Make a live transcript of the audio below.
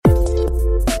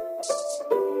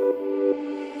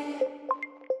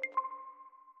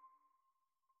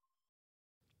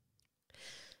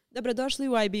Dobrodošli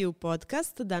u IBU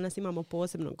podcast. Danas imamo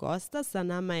posebnog gosta. Sa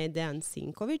nama je Dejan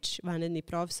Sinković, vanredni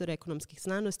profesor ekonomskih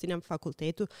znanosti na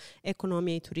Fakultetu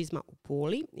ekonomije i turizma u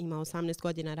Puli. Ima 18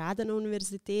 godina rada na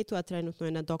univerzitetu, a trenutno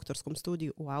je na doktorskom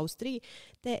studiju u Austriji,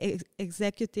 te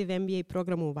Executive MBA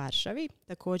programu u Varšavi.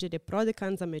 Također je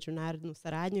prodekan za međunarodnu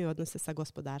saradnju i odnose sa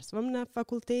gospodarstvom na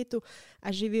fakultetu,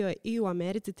 a živio je i u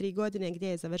Americi 3 godine gdje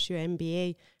je završio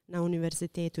MBA na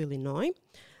Univerzitetu Illinois.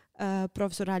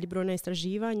 Profesor radi brojna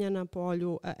istraživanja na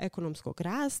polju ekonomskog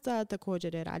rasta,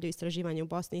 također je radio istraživanje u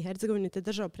Bosni i Hercegovini te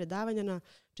držao predavanja na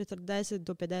 40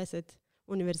 do 50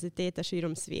 univerziteta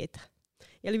širom svijeta.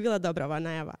 Je li bila dobra ova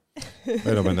najava?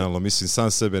 Fenomenalno, mislim,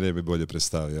 sam sebe ne bi bolje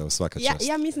predstavio, svaka čast.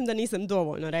 Ja mislim da nisam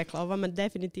dovoljno rekla, o vama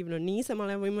definitivno nisam,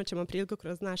 ali evo imat ćemo priliku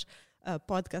kroz naš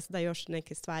podcast da još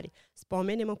neke stvari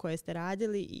spomenemo koje ste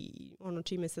radili i ono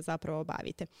čime se zapravo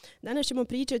bavite. Danas ćemo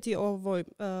pričati o ovoj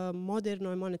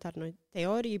modernoj monetarnoj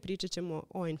teoriji, pričat ćemo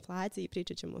o inflaciji,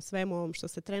 pričat ćemo o svemu ovom što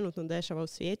se trenutno dešava u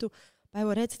svijetu. Pa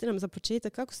evo recite nam za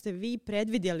početak kako ste vi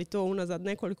predvidjeli to unazad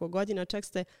nekoliko godina, čak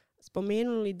ste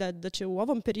spomenuli da će u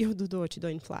ovom periodu doći do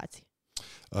inflacije.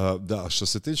 Da, što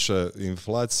se tiče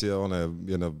inflacije, ona je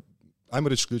jedna, ajmo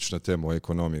reći, ključna tema u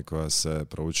ekonomiji koja se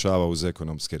proučava uz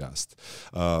ekonomski rast.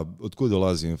 Otkud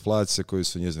dolazi inflacija, koji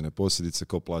su njezine posljedice,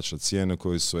 ko plaća cijenu,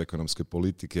 koji su ekonomske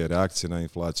politike, reakcije na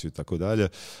inflaciju i tako dalje.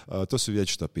 To su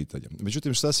vječita pitanja.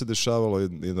 Međutim, šta se dešavalo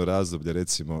jedno razdoblje,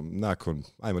 recimo, nakon,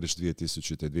 ajmo reći,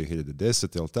 2000.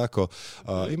 2010. jel tako,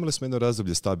 imali smo jedno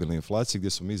razdoblje stabilne inflacije gdje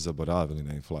smo mi zaboravili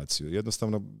na inflaciju.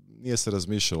 Jednostavno, nije se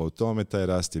razmišljalo o tome, taj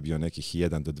rast je bio nekih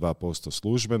 1 do 2%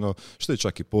 službeno, što je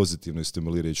čak i pozitivno i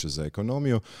stimulirajuće za ekonomiju,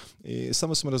 i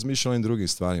samo smo razmišljali o drugim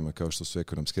stvarima kao što su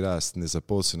ekonomski rast,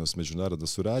 nezaposlenost, međunarodna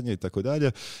suradnja i tako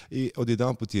dalje, i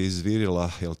odjedanput je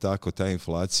izvirila, jel tako, ta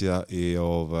inflacija i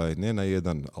ne na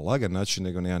jedan lagan način,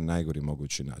 nego na jedan najgori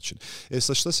mogući način.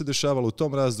 Sad šta se dešavalo u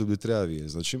tom razdoblju treba vidjeti.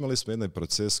 Znači imali smo jedan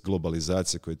proces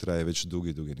globalizacije koji traje već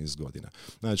dugi niz godina.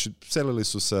 Znači selili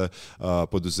su se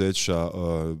poduzeća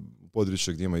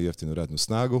područje gdje imaju jeftinu radnu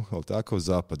snagu, jel tako,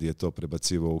 zapad je to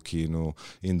prebacivao u Kinu,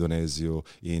 Indoneziju,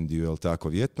 Indiju, jel tako,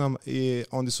 Vijetnam, i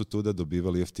oni su tuda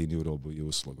dobivali jeftiniju robu i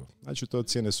uslugu. Znači to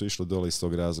cijene su išle dole iz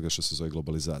tog razloga što se zove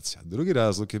globalizacija. Drugi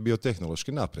razlog je bio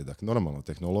tehnološki napredak. Normalno,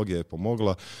 tehnologija je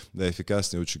pomogla da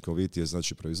efikasnije i učinkovitije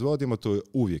znači proizvodimo, to je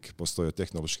uvijek postojao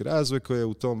tehnološki razvoj koji je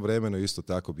u tom vremenu isto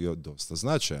tako bio dosta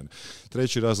značajan.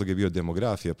 Treći razlog je bio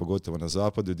demografija, pogotovo na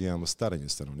zapadu gdje imamo staranje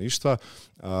stanovništva,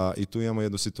 i tu imamo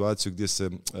jednu situaciju gdje se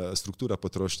struktura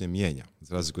potrošnje mijenja,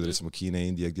 za razliku od recimo Kine i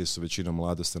Indije gdje su većinom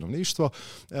mlado stanovništvo,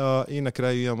 i na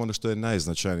kraju imamo ono što je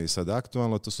najznačajnije sad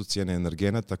aktualno, to su cijene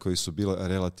energenata koji su bile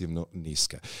relativno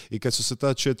niske. I kad su se ta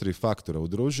 4 faktora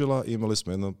udružila, imali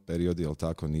smo jedan period, jel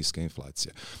tako, niske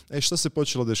inflacije. Što se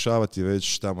počelo dešavati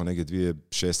već tamo negdje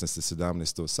 2016.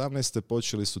 17. 18.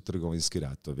 počeli su trgovinski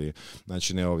ratovi.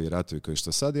 Znači ne ovi ratovi koji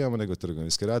što sad imamo, nego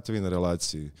trgovinski ratovi na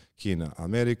relaciji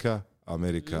Kina-Amerika,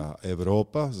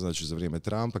 Europa, znači za vrijeme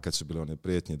Trumpa, kad su bile one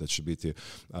prijetnje da će biti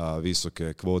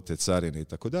visoke kvote, carine i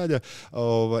tako dalje.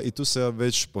 I tu se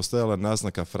već postojala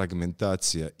naznaka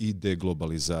fragmentacije i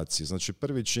deglobalizacije. Znači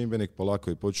prvi čimbenik polako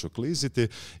je počeo kliziti,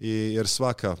 jer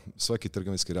svaki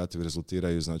trgovinski ratovi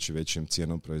rezultiraju znači većim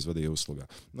cijenom proizvoda i usluga.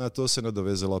 Na to se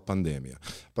nadovezala pandemija.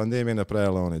 Pandemija je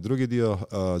napravila onaj drugi dio,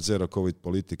 zero covid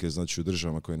politike, znači u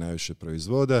državama koje najviše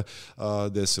proizvode,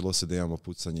 desilo se da imamo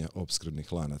pucanje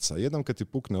opskrbnih lanaca. Jednom kad ti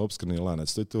pukne opskrbni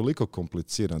lanac, to je toliko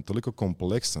kompliciran, toliko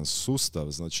kompleksan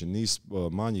sustav, znači niz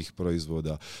manjih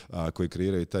proizvoda koji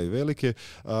kreiraju taj velike,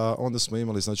 onda smo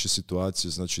imali znači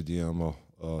situaciju znači gdje imamo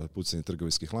pucanje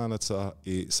trgovinskih lanaca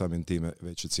i samim time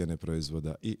veće cijene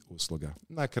proizvoda i usluga.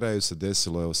 Na kraju se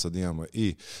desilo, evo sad imamo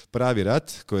i pravi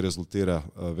rat koji rezultira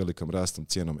velikom rastom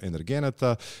cijenom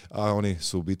energenata, a oni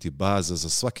su u biti baza za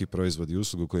svaki proizvod i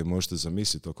uslugu koji možete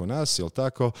zamisliti oko nas, jel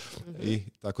tako? I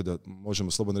tako da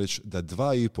možemo slobodno reći da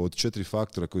 2,5 od 4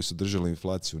 faktora koji su držali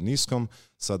inflaciju niskom,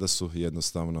 sada su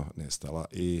jednostavno nestala.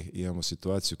 I imamo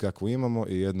situaciju kakvu imamo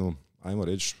i jednu, ajmo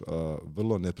reći,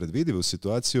 vrlo nepredvidivu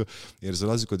situaciju, jer za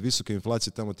razliku od visoke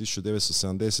inflacije tamo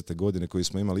 1970. godine koju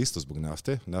smo imali isto zbog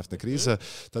naftne krize,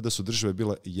 tada su države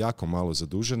bile jako malo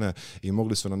zadužene i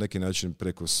mogli su na neki način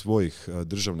preko svojih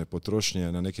državne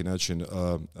potrošnje na neki način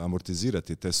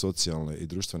amortizirati te socijalne i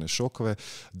društvene šokove.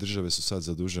 Države su sad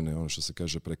zadužene, ono što se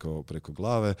kaže, preko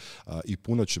glave, i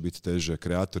puno će biti teže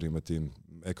kreatorima tim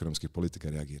ekonomskih politika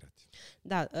reagirati.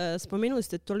 Da, spomenuli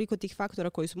ste toliko tih faktora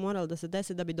koji su morali da se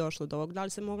dese da bi došlo do ovog. Da li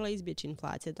se mogla izbjeći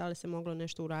inflacija? Da li se moglo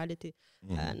nešto uraditi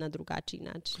na drugačiji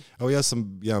način? Evo, ja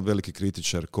sam jedan veliki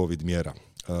kritičar COVID mjera.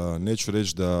 Neću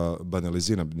reći da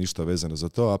banaliziram ništa vezano za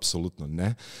to, apsolutno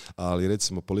ne, ali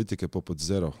recimo politike poput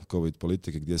zero COVID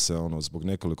politike gdje se zbog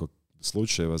nekoliko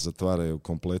slučajeva zatvaraju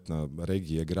kompletna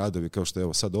regije, gradovi, kao što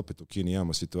evo sad opet u Kini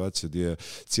imamo situaciju gdje je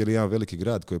cijeli jedan veliki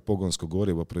grad koji je pogonsko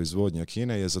gorivo proizvodnja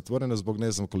Kine je zatvorena zbog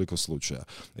ne znam koliko slučaja.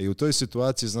 I u toj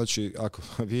situaciji, znači, ako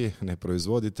vi ne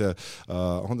proizvodite,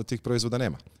 onda tih proizvoda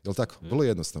nema. Jel' tako? Vrlo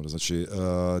jednostavno. Znači,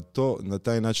 to na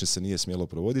taj način se nije smjelo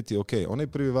provoditi. Ok, onaj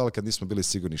prvi val kad nismo bili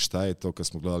sigurni šta je to, kad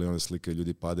smo gledali one slike,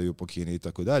 ljudi padaju po Kini i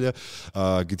tako dalje,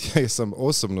 gdje sam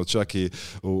osobno čak i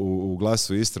u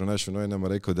Glasu Istre u našim novinama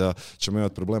rekao da ćemo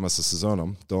imati problema sa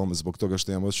sezonom, zbog toga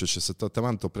što imamo osjećaj će se to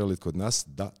preliti kod nas.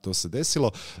 Da, to se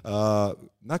desilo.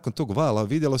 Nakon tog vala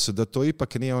vidjelo se da to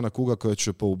ipak nije ona kuga koja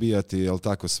će poubijati, jel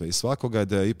tako, sve i svakoga,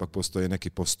 da ipak postoje neki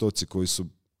postoci koji su,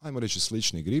 ajmo reći,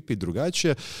 slični gripi,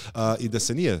 drugačije, i da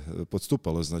se nije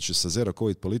podstupalo, znači, sa zero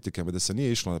COVID politikama, da se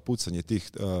nije išlo na pucanje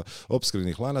tih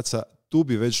opskrbnih lanaca, tu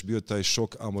bi već bio taj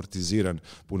šok amortiziran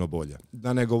puno bolje.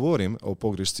 Da ne govorim o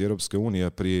pogrešci Europske unije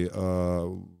pri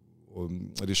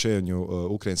rješenju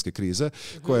ukrajinske krize,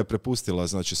 koja je prepustila,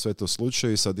 znači, sve to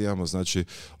slučaju i sad imamo, znači,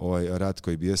 ovaj rat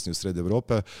koji bijesni u sred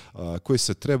Europe, koji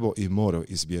se trebao i morao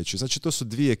izbjeći. Znači, to su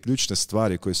dvije ključne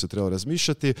stvari koje se trebalo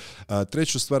razmišljati.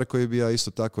 Treću stvar koju bi ja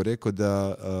isto tako rekao,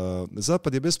 da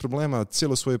Zapad je bez problema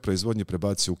cijelo svoje proizvodnje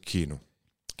prebacio u Kinu.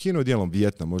 Kinu, dijelom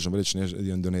Vijetnam, možemo reći,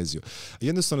 Indoneziju.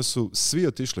 Jednostavno su svi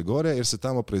otišli gore jer se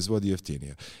tamo proizvodi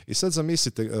jeftinije. I sad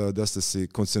zamislite da ste si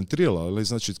koncentrirali,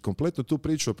 znači, kompletnu tu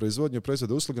priču o proizvodnju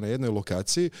proizvoda usluga na jednoj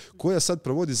lokaciji koja sad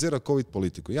provodi zero COVID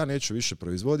politiku. Ja neću više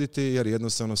proizvoditi jer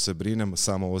jednostavno se brinem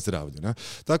samo o zdravlju. Ne?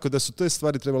 Tako da su te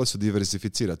stvari trebale su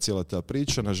diversificirati, cijela ta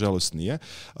priča, nažalost nije.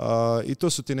 I to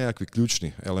su ti nekakvi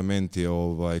ključni elementi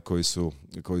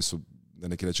koji su na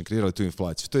neki način kreirali tu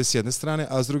inflaciju. To je s jedne strane,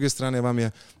 a s druge strane vam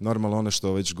je normalno ono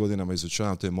što već godinama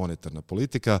izučavam, to je monetarna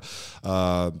politika,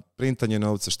 printanje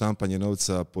novca, štampanje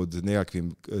novca pod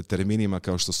nekakvim terminima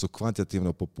kao što su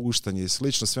kvantitativno, popuštanje i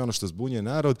slično, sve ono što zbunjuje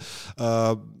narod.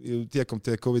 Tijekom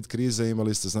te COVID krize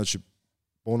imali ste, znači,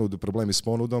 problemi s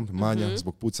ponudom, manja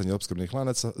zbog pucanja opskrbnih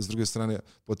lanaca, s druge strane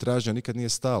potražnja nikad nije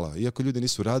stala. Iako ljudi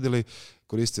nisu radili,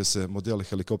 koristio se model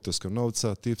helikopterskog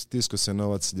novca, tiskao se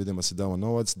novac, ljudima se dao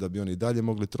novac da bi oni i dalje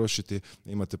mogli trošiti.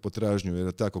 Imate potražnju, jer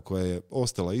je tako, koja je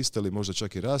ostala ista ili možda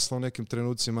čak i rasla u nekim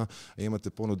trenucima, a imate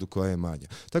ponudu koja je manja.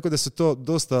 Tako da se to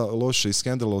dosta loše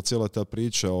ishendalo, cijela ta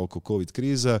priča oko COVID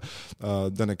krize,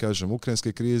 da ne kažem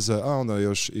ukrajinske krize, a onda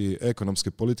još i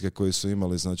ekonomske politike koje su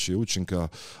imali, znači, učinka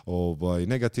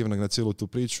negativnog na cijelu tu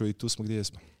priču i tu smo gdje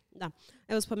smo. Da.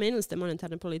 Evo, spomenuli ste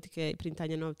monetarne politike i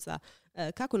printanje novca.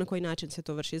 Kako, na koji način se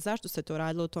to vrši? Zašto se to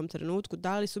radilo u tom trenutku?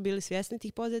 Da li su bili svjesni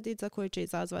tih posljedica koje će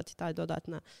izazvati taj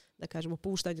dodatna, da kažemo,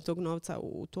 puštanje tog novca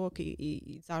u tok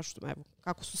i zašto? Evo,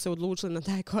 kako su se odlučili na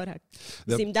taj korak?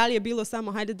 Mislim, da li je bilo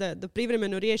samo hajde da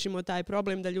privremeno riješimo taj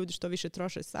problem, da ljudi što više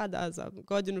troše sada, a za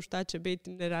godinu šta će biti,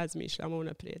 ne razmišljamo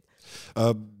unaprijed?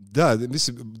 Da,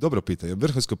 mislim, dobro pitanje.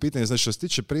 Vrhunsko pitanje, znači, što se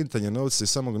tiče printanja novca i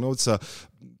samog novca,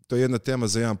 to je jedna tema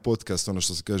za jedan podcast, ono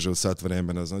što se kaže od sat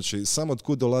vremena. Znači, samo od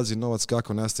kud dolazi novac,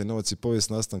 kako nastaje novac i povijest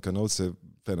nastanka novca je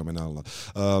fenomenalno.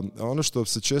 Ono što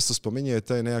se često spominje je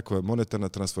taj nekakva monetarna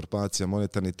transformacija,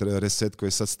 monetarni reset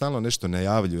koji sad stalno nešto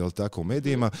najavljuju, jel tako, u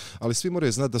medijima, ali svi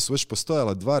moraju znati da su već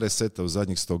postojala dva reseta u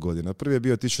zadnjih 100 godina. Prvi je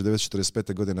bio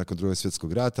 1945. godine nakon Drugog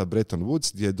svjetskog rata, Bretton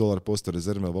Woods, gdje je dolar postao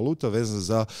rezervna valuta vezan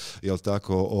za, jel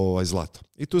tako, zlato.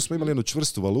 I tu smo imali jednu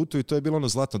čvrstu valutu i to je bilo ono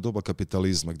zlatno doba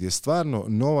kapitalizma, gdje je stvarno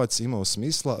novac imao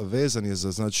smisla, vezan je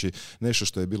za, znači, nešto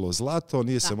što je bilo zlato,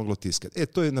 nije se moglo tiskati.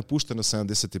 To je napušteno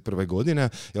 71. godine,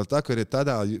 jel tako, jer je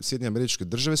tada Sjedinjene Američke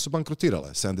Države su bankrotirale.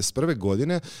 71.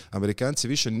 godine Amerikanci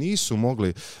više nisu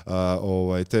mogli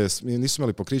nisu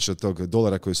imali pokriće tog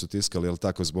dolara koji su tiskali, jel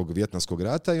tako, zbog Vijetnamskog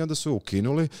rata, i onda su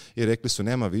ukinuli i rekli su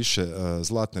nema više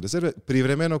zlatne rezerve,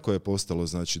 privremeno, koje je postalo,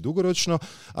 znači, dugoročno,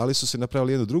 ali su se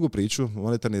napravili jednu drugu priču,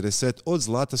 monetarni reset, od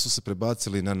zlata su se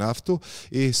prebacili na naftu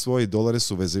i svoji dolare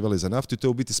su vezivali za naftu i to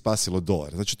je u biti spasilo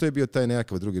dolar. Znači, to je bio taj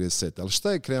nekakav drugi reset. Ali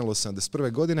šta je krenulo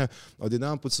 71. godine?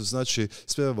 Odjedanput su, znači,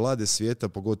 sve vlade svijeta,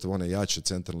 pogotovo one jače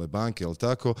centralne banke, jel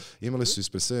tako, imali su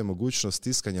ispred sebe mogućnost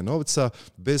tiskanja novca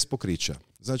bez pokrića.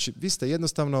 Znači, vi ste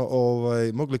jednostavno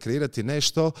mogli kreirati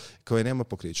nešto koje nema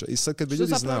pokrića. I sad kad bi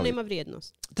ljudi znali... nema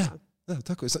vrijednost. Da. Da,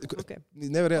 tako je. Okay.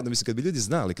 Nevjerojatno, mislim, kad bi ljudi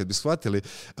znali, kad bi shvatili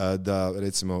da,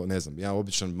 recimo, ne znam, ja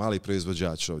običan mali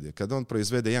proizvođač ovdje, kad on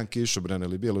proizvede jedan kišobran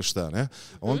ili bilo šta, ne,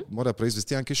 on mora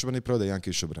proizvesti jedan kišobran i prodaje jedan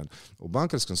kišobran. U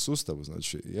bankarskom sustavu,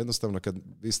 znači, jednostavno kad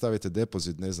vi stavite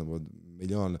depozit, ne znam, od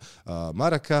 1.000.000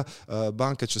 maraka,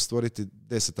 banka će stvoriti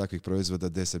 10 takvih proizvoda,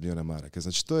 10 milijuna maraka.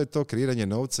 Znači, to je to kreiranje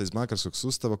novca iz bankarskog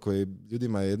sustava koje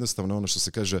ljudima je jednostavno ono što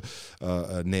se kaže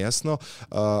nejasno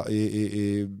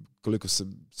i koliko se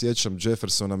sjećam,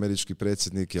 Jefferson, američki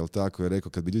predsjednik, jel tako, je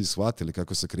rekao kad bi ljudi shvatili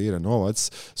kako se kreira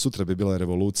novac, sutra bi bila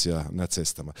revolucija na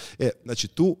cestama. Znači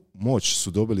tu moć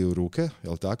su dobili u ruke,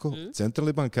 jel tako,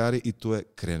 centralni bankari i tu je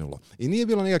krenulo. I nije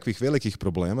bilo nikakvih velikih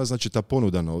problema, znači ta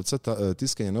ponuda novca,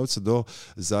 tiskanje novca do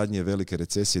zadnje velike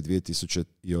recesije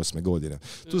 2008. godine.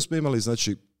 Tu smo imali,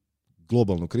 znači,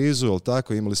 globalnu krizu, jel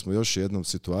tako, imali smo još jednu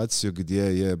situaciju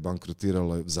gdje je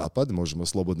bankrotiralo Zapad, možemo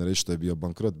slobodno reći da je bio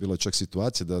bankrot, bila je čak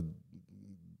situacija da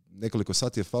nekoliko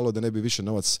sati je falilo da ne bi više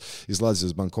novac izlazio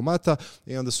iz bankomata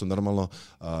i onda su normalno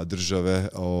države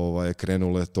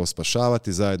krenule to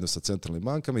spašavati zajedno sa centralnim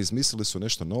bankama i izmislili su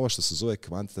nešto novo što se zove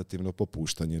kvantitativno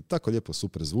popuštanje. Tako lijepo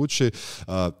super zvuči.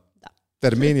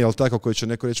 Termin, jel tako, koji će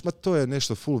neko reći, ma to je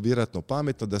nešto full vjerojatno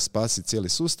pametno da spasi cijeli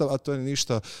sustav, a to je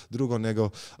ništa drugo nego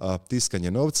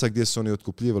tiskanje novca gdje su oni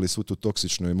otkupljivali svu tu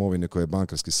toksičnu imovinu koju je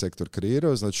bankarski sektor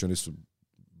kreirao, znači oni su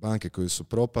banke koje su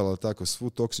propale, tako svu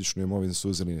toksičnu imovinu su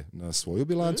uzeli na svoju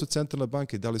bilancu centralne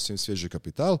banke i dali su im svježi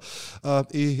kapital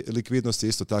i likvidnost je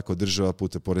isto tako država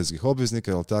putem poreznih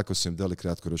obveznika, jel tako, su im dali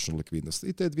kratkoročnu likvidnost.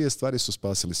 I te dvije stvari su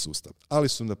spasili sustav. Ali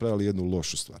su napravili jednu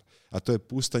lošu stvar, a to je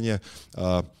puštanje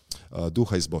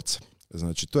duha iz boce.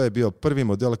 Znači, to je bio prvi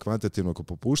model kvantitativnog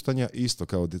popuštanja, isto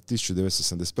kao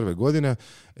 1971. godine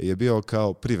je bio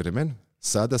kao privremen,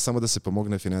 sada samo da se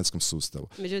pomogne financijskom sustavu.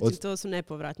 Međutim, to su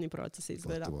nepovratni procesi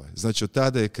izgleda. Znači, od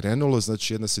tada je krenulo,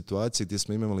 znači, jedna situacija gdje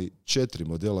smo imali 4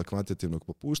 modela kvantitativnog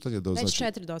popuštanja. Već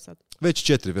 4 do sad.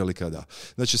 Već 4 velika, da.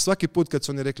 Znači, svaki put kad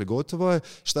su oni rekli gotovo je,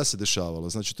 šta se dešavalo?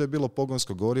 Znači, to je bilo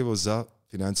pogonsko gorivo za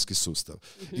financijski sustav.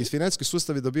 I financijski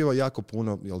sustav je dobivao jako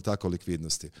puno, jel tako,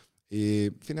 likvidnosti.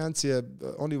 I financije,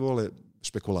 oni vole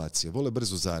špekulacije, vole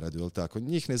brzu zaradu, jel tako?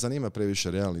 Njih ne zanima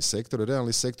previše realni sektor.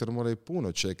 Realni sektor mora i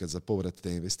puno čekati za povrat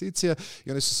te investicije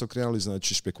i oni su se okrenuli,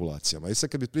 znači, špekulacijama. I sad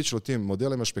kad bi pričali o tim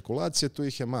modelima špekulacije, tu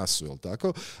ih je masu, jel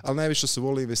tako? Ali najviše se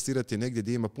vole investirati negdje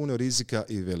gdje ima puno rizika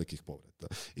i velikih povrata.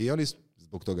 I oni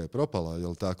zbog toga je propala,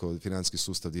 jel tako, financijski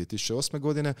sustav 2008.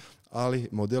 godine, ali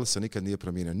model se nikad nije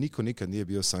promijenio. Niko nikad nije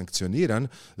bio sankcioniran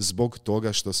zbog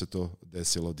toga što se to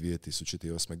desilo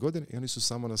 2008. godine i oni su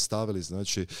samo nastavili,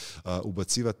 znači,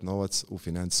 ubacivati novac u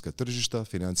financijska tržišta,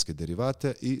 financijske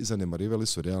derivate i zanemarivali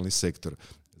su realni sektor.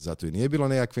 Zato i nije bilo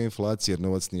nekakve inflacije jer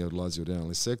novac nije odlazio u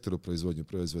realni sektor, u proizvodnju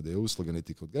proizvoda i usluga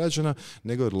niti kod građana,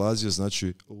 nego je odlazio,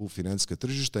 znači, u financijska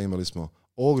tržišta. Imali smo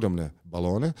ogromne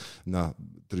balone na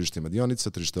tržištima dionica,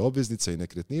 tržište obveznica i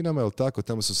nekretninama, jel tako,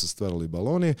 tamo su se stvarali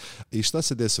baloni i šta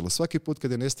se desilo? Svaki put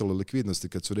kad je nestalo likvidnosti,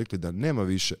 kad su rekli da nema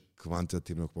više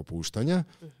kvantitativnog popuštanja,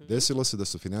 desilo se da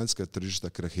su financijska tržišta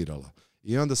krahirala.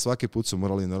 I onda svaki put su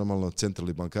morali normalno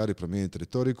centralni bankari promijeniti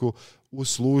retoriku u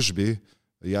službi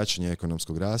jačanje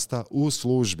ekonomskog rasta, u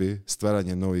službi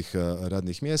stvaranja novih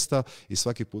radnih mjesta i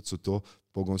svaki put su to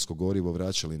pogonsko gorivo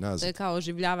vraćali nazad. To je kao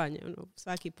oživljavanje,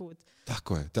 svaki put.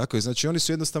 Tako je. Znači, oni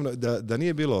su jednostavno, da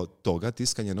nije bilo toga,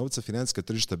 tiskanja novca, financijska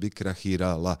tržišta bi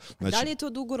krahirala. Znači, da li je to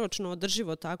dugoročno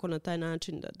održivo tako na taj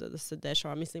način da se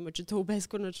dešava? Mislimo, će to u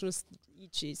beskonačnost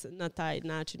ići na taj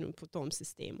način po tom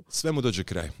sistemu? Sve mu dođe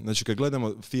kraj. Znači, kad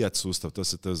gledamo fiat sustav, to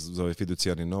se to zove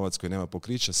fiducijarni novac koji nema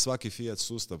pokrića, svaki fiat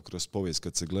sustav kroz povijest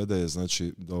kad se gleda je,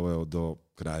 znači, doveo do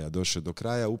kraja. Došao do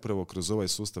kraja upravo kroz ovaj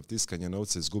sustav tiskanja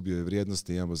novca, izgubio je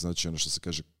vrijednosti, imamo, znači, ono što se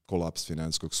kaže kolaps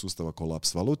financijskog sustava,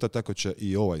 kolaps valuta, tako će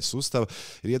i ovaj sustav,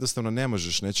 jer jednostavno ne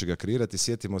možeš nečega kreirati.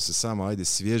 Sjetimo se samo,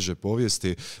 svježe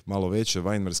povijesti, malo veće,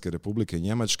 Vajmarske republike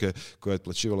Njemačke, koja je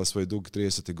otplaćivala svoj dug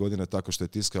 30. godina tako što je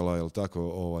tiskala, jel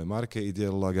tako, marke i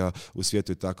dijelila ga u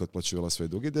svijetu i tako otplaćivala svoj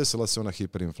dug. I desila se ona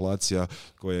hiperinflacija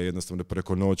koja je jednostavno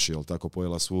preko noći, jel tako,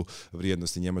 pojela svu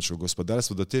vrijednost njemačkog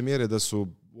gospodarstva do te mjere da su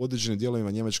u određenim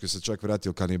dijelovima Njemačke se čak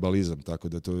vratio kanibalizam, tako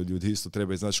da to ljudi isto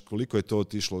trebaju znači koliko je to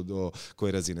otišlo do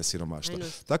koje razine siromaštva.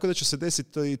 Tako da će se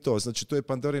desiti i to. Znači, to je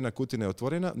Pandorina kutija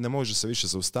otvorena, ne može se više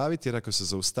zaustaviti, jer ako se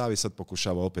zaustavi, sad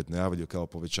pokušava opet najavljuju kao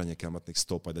povećanje kamatnih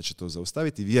stopa da će to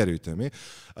zaustaviti. Vjerujte mi,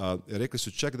 rekli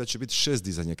su čak da će biti 6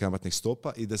 dizanja kamatnih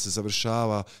stopa i da se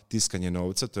završava tiskanje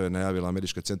novca, to je najavila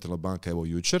Američka centralna banka evo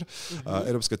jučer.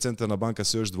 Europska centralna banka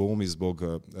se još dvoumi zbog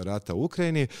rata u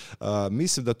Ukrajini.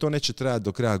 Mislim da to neće trajati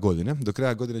do kraja godine. Do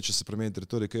kraja godine će se promijeniti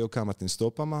retorika i o kamatnim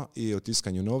stopama i o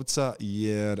tiskanju novca,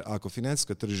 jer ako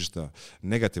financijska tržišta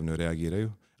negativno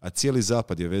reagiraju, A cijeli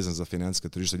zapad je vezan za financijska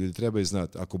tržišta. Ljudi trebaju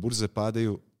znati, ako burze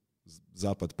padaju,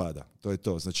 zapad pada. To je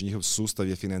to. Znači njihov sustav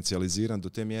je financijaliziran do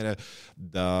te mjere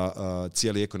da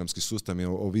cijeli ekonomski sustav je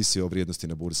ovisi o vrijednosti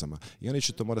na burzama. I oni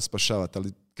će to morati spašavati,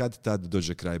 ali kad tad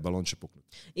dođe kraj, balon će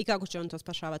puknuti. I kako će on to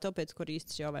spašavati? Opet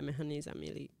koristit će ovaj mehanizam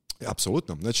ili...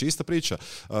 Apsolutno. Znači ista priča.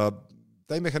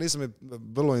 Taj mehanizam je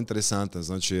vrlo interesantan.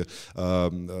 Znači,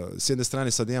 s jedne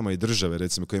strane sad imamo i države,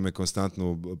 recimo, koje imaju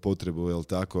konstantnu potrebu, jel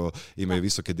tako, imaju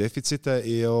visoke deficite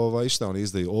i šta, oni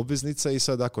izdaju obveznice i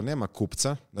sad ako nema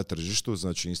kupca na tržištu,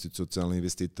 znači institucionalni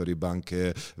investitori,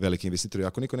 banke, veliki investitori,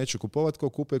 ako niko neće kupovati, ko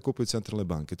kupuje, kupuju centralne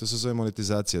banke. To se zove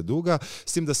monetizacija duga,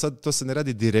 s tim da sad to se ne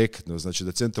radi direktno, znači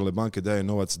da centralne banke daju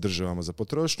novac državama za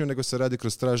potrošnju, nego se radi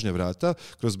kroz tražnje vrata,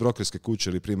 kroz brokerske kuće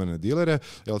ili primarne dilere,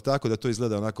 jel tako, da to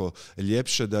izgleda onako ljepše,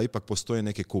 da ipak postoji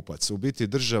neki kupac. U biti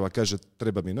država kaže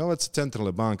treba mi novac,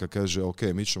 centralna banka kaže ok,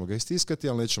 mi ćemo ga istiskati,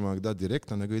 ali nećemo ga dati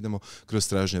direktno, nego idemo kroz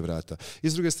tražnje vrata. I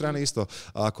s druge strane isto,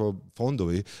 ako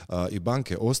fondovi i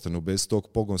banke ostanu bez tog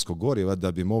pogonskog goriva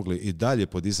da bi mogli i dalje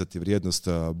podizati vrijednost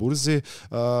burzi,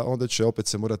 onda će opet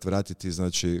se morati vratiti,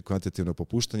 znači, kvantitativno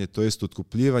popuštanje, to jest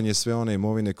otkupljivanje sve one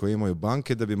imovine koje imaju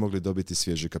banke da bi mogli dobiti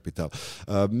svježi kapital.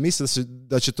 Mislim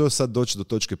da će to sad doći do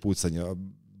točke pucanja.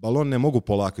 Balon ne mogu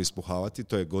polako ispuhavati,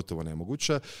 to je gotovo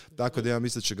nemoguće, tako da ja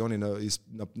mislim da će ga oni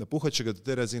napuhat će ga do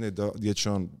te razine gdje će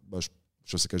on baš,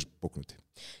 što se kaže, puknuti.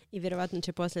 I vjerovatno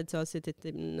će posljedice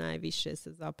osjetiti najviše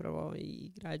se zapravo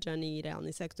i građani i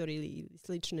realni sektor ili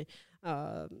slični,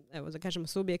 evo da kažemo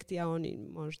subjekti, a oni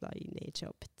možda i neće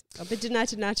opet. Opet će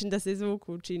naći način da se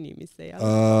izvuku, čini mi se.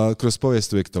 Kroz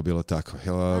povijest uvijek to bilo tako.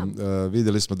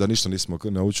 Vidjeli smo da ništa nismo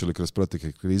naučili kroz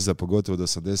protekle kriza, pogotovo do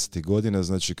 80-ih godina,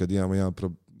 znači kad imamo jedan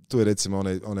tu je recimo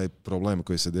onaj problem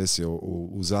koji se desio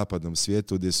u zapadnom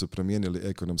svijetu gdje su promijenili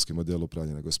ekonomski model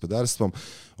upravljanja gospodarstvom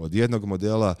od jednog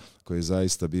modela koji je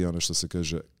zaista bio ono što se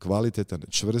kaže kvalitetan,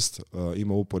 čvrst,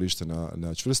 ima uporište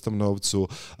na čvrstom novcu,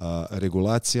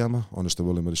 regulacijama, ono što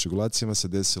volimo reći regulacijama, se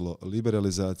desilo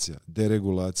liberalizacija,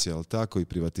 deregulacija, ali tako i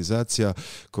privatizacija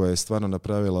koja je stvarno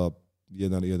napravila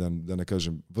jedan, da ne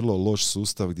kažem, vrlo loš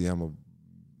sustav gdje imamo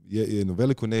jednu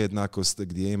veliku nejednakost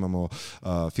gdje imamo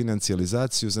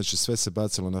financijalizaciju, znači sve se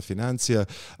bacalo na financije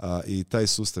i taj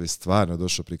sustav je stvarno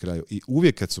došao pri kraju. I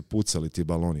uvijek kad su pucali ti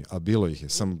baloni, a bilo ih je,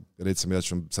 recimo ja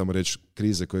ću vam samo reći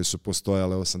krize koje su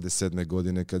postojale 87.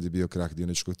 godine kad je bio krah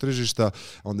dioničkog tržišta,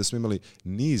 onda smo imali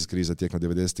niz kriza tijekom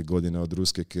 90. godina, od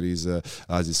ruske krize,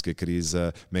 azijske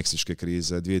krize, meksičke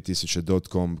krize,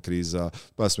 2000 .com kriza,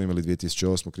 pa smo imali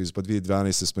 2008. krizu, pa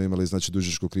 2012. smo imali znači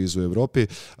dužničku krizu u Europi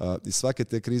i svake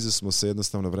te krize smo se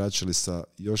jednostavno vraćali sa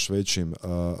još većim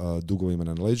dugovima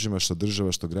na leđima, što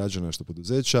država, što građana, što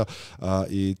poduzeća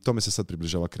i tome se sad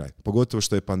približava kraj. Pogotovo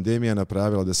što je pandemija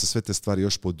napravila da se sve te stvari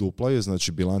još poduplaju,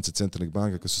 znači bilance centralnih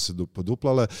banka koje su se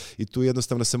poduplale i tu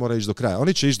jednostavno se mora ići do kraja.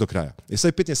 Oni će ići do kraja. I sad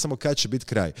je pitanje samo kad će biti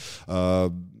kraj.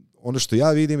 Ono što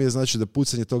ja vidim je znači da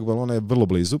pucanje tog balona je vrlo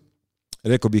blizu.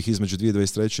 Rekao bih između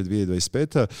 2023. i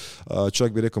 2025.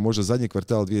 Čak bih rekao možda zadnji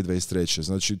kvartal 2023.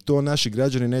 Znači to naši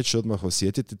građani neće odmah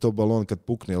osjetiti. To balon kad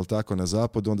pukne, jel tako, na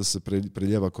zapadu, onda se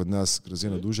preljeva kod nas kroz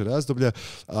jedno duže razdoblje,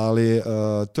 ali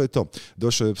to je to.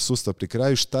 Došao je sustav pri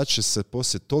kraju. Šta će se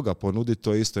poslije toga ponuditi,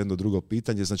 to je isto jedno drugo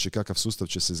pitanje. Znači kakav sustav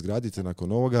će se izgraditi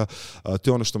nakon ovoga.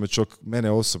 To je ono što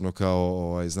mene osobno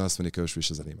kao znanstvenika još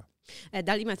više zanima.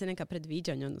 Da li imate neka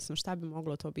predviđanja, odnosno šta bi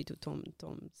moglo to biti u tom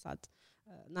sad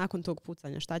nakon tog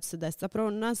pucanja, šta će se desiti? Zapravo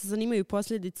nas zanimaju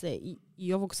posljedice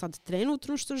i ovog sad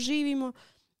trenutno što živimo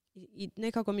i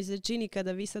nekako mi se čini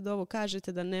kada vi sad ovo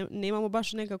kažete da nemamo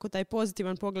baš nekako taj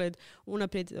pozitivan pogled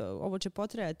unaprijed, ovo će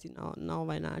potrajati na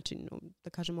ovaj način, da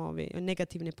kažemo ove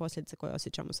negativne posljedice koje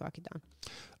osjećamo svaki dan.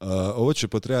 Ovo će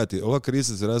potrajati. Ova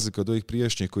kriza za razliku od ovih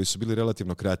prijašnjih koji su bili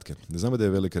relativno kratke. Ne znamo da je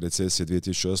velika recesija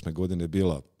 2008. godine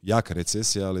bila jaka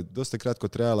recesija, ali dosta kratko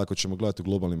trajala ako ćemo gledati u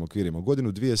globalnim okvirima.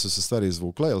 Godinu, dvije su se stvari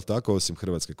izvukle, jel tako, osim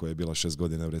Hrvatske koja je bila 6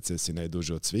 godina u recesiji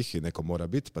najduže od svih i neko mora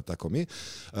biti, pa tako mi.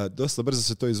 Dosta brzo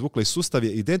se to izvuklo i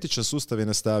identičan sustav je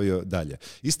nastavio dalje.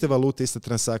 Iste valute, iste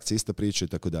transakcije, ista priča i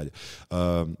tako dalje.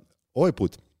 Ovaj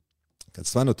put, kad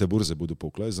stvarno te burze budu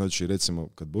pukle, znači recimo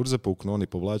kad burze puknu, oni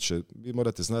povlače, vi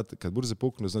morate znati, kad burze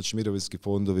puknu, znači mirovinski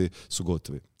fondovi su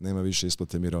gotovi. Nema više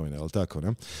isplate mirovine, ali tako, ne?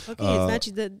 Ok,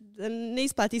 znači da ne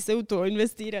isplati se u to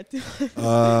investirati.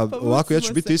 Ovako, ja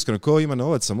ću biti iskren, ko ima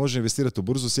novaca može investirati u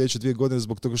burzu sljedeće 2 godine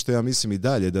zbog toga što ja mislim i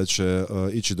dalje da će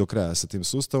ići do kraja sa tim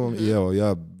sustavom i evo,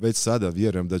 ja već sada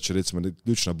vjerujem da će recimo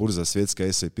ključna burza svjetska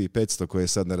S&P 500 koja je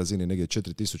sad na razini negdje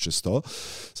 4100,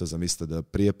 sad zamislite da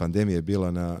prije pandemije je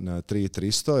bila na 3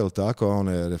 3.300, je li tako?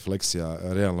 Ona je refleksija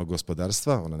realnog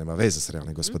gospodarstva, ona nema veze s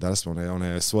realnim gospodarstvom, ona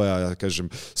je svoja, ja kažem,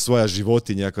 svoja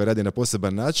životinja koja radi na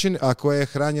poseban način, a koja je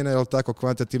hranjena, je li tako,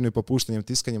 kvantitativnim popuštanjem,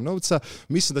 tiskanjem novca.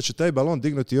 Mislim da će taj balon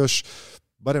dignuti još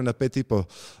barem na 5,5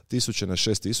 tisuća, na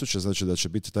 6 tisuća, znači da će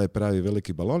biti taj pravi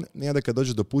veliki balon. I onda kad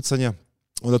dođe do pucanja,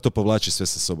 onda to povlači sve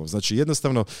sa sobom. Znači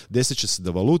jednostavno desit će se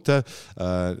da valute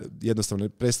jednostavno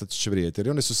prestati će vrijediti. Jer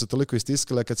one su se toliko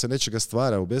istiskale kad se nečega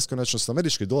stvara u beskonačnost.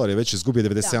 Američki dolar je već izgubio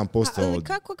 97%. Ali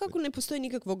kako ne postoji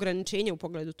nikakvo ograničenje u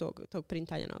pogledu tog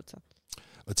printanja novca?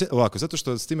 Ovako, zato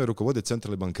što s time rukovode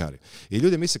centralni bankari. I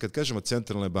ljudi misle kad kažemo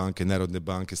centralne banke, narodne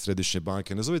banke, središnje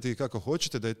banke, nazovite ih kako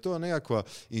hoćete, da je to nekakva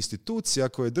institucija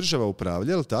koju država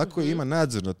upravlja, ali tako i ima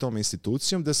nadzor nad tom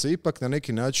institucijom, da se ipak na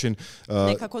neki način...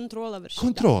 neka kontrola vrši.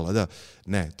 Kontrola, da.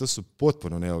 Ne, to su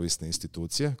potpuno neovisne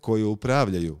institucije koje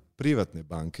upravljaju privatne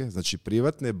banke, znači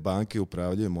privatne banke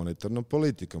upravljaju monetarnom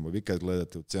politikom. Vi kad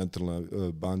gledate u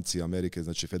centralnoj banci Amerike,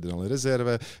 znači Federalne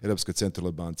rezerve, Europskoj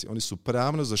centralnoj banci, oni su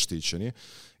pravno zaštićeni,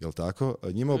 jel tako?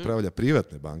 Njima upravlja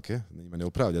privatne banke, njima ne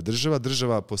upravlja država.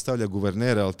 Država postavlja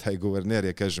guvernera, ali taj guverner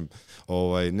je, kažem,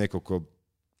 neko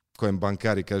kojem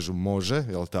bankari kažu može,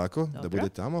 jel tako, da bude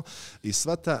tamo. I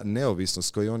sva ta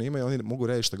neovisnost koju oni imaju, oni mogu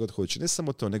raditi šta god hoće. Ne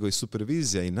samo to, nego i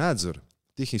supervizija i nadzor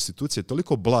tih institucija je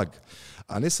toliko blag,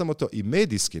 a ne samo to, i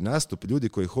medijski nastup ljudi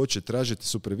koji hoće tražiti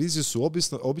superviziju su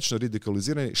obično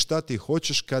ridikalizirani šta ti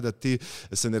hoćeš kada ti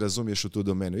se ne razumiješ u tu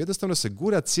domenu. Jednostavno se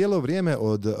gura cijelo vrijeme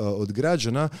od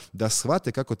građana da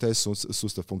shvate kako taj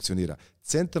sustav funkcionira.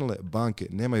 Centralne banke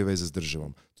nemaju veze s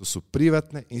državom. To su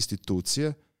privatne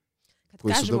institucije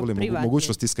koji su dobili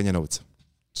mogućnost tiskanja novca.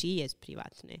 Čije su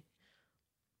privatne?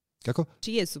 Kako?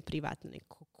 Čije su privatne?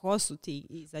 Ko su ti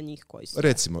iza njih koji su?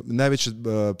 Recimo, najveće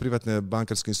privatne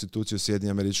bankarske institucije u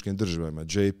Sjedinjenim Američkim Državama,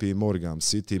 JP Morgan,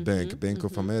 Citibank, Bank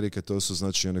of America, to su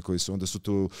znači one koji su, onda su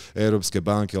tu europske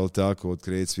banke, ali tako, od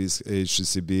Credit Suisse,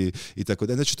 HSBC i tako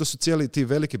da. Znači, to su cijeli ti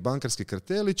veliki bankarski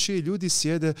karteli čiji ljudi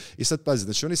sjede, i sad pazi,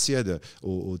 znači oni sjede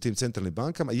u tim centralnim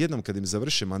bankama, jednom kad im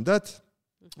završi mandat,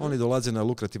 oni dolaze na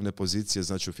lukrativne pozicije,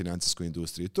 znači u financijskoj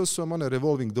industriji. To su vam one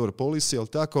revolving door policy, ali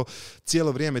tako,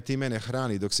 cijelo vrijeme ti mene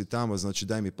hrani dok si tamo, znači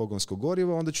daj mi pogonsko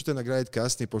gorivo, onda ću te nagraditi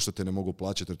kasnije, pošto te ne mogu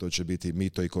plaćati, jer to će biti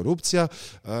mito i korupcija,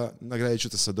 nagradit ću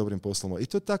te sa dobrim poslom. I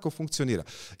to tako funkcionira.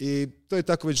 I to je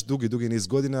tako već dugi niz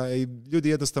godina i ljudi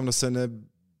jednostavno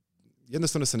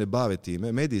se ne bave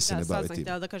time, mediji se ne bave time. Sad sam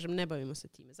htjela da kažem, ne bavimo se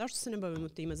time. Zašto se ne bavimo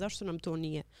time? Zašto nam to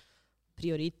nije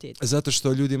prioritet? Zato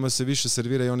što ljudima se više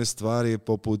serviraju one stvari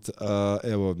poput,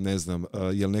 evo, ne znam,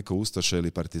 je li neko ustaša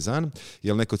ili partizan,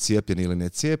 je li neko cijepljen ili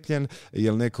necijepljen,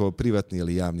 je li neko privatni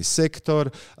ili javni sektor,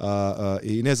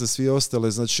 i ne znam, svi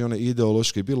ostale, znači one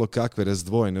ideološke bilo kakve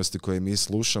razdvojenosti koje mi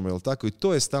slušamo, jel tako, i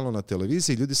to je stalno na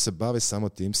televiziji, ljudi se bave samo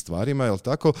tim stvarima, jel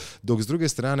tako, dok s druge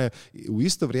strane u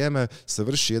isto vrijeme se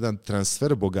vrši jedan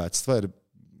transfer bogatstva, jer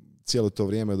cijelo to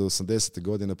vrijeme do 80.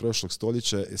 godine prošlog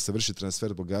stoljeća se vrši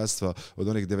transfer bogatstva od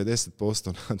onih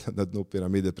 90% na dnu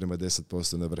piramide prema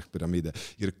 10% na vrh piramide.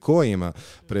 Jer ko ima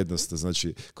prednost,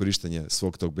 znači korištenje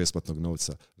svog tog besplatnog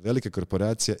novca? Velike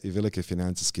korporacije i velike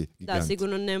financijski giganti. Da,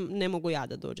 sigurno ne mogu ja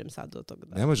da dođem sad do toga.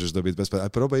 Da. Ne možeš dobiti besplatno. A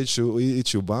probaj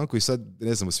ići u banku i sad,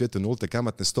 ne znam, u svijetu nulte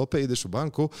kamatne stope, ideš u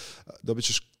banku, dobit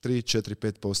ćeš 3,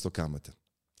 4, 5% kamate.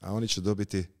 A oni će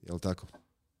dobiti, jel tako,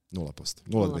 0%.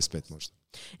 0,25 možda.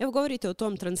 Evo, govorite o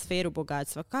tom transferu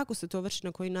bogatstva. Kako se to vrši,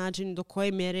 na koji način, do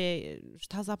koje mjere,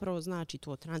 šta zapravo znači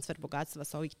to transfer bogatstva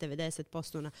sa ovih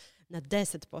 90% na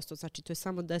 10%? Znači, to je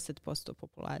samo 10%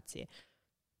 populacije.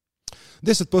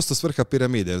 10% svrha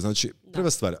piramide. Znači,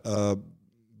 prva stvar,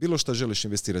 bilo što želiš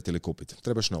investirati ili kupiti,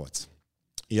 trebaš novac.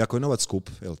 I ako je novac skup,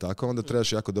 jel tako, onda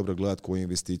trebaš jako dobro gledati koju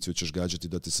investiciju ćeš gađati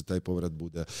da ti se taj povrat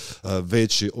bude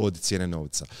veći od cijene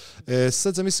novca.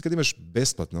 Sad zamisli kad imaš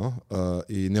besplatno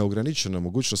i neograničenu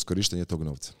mogućnost korištenja tog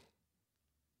novca.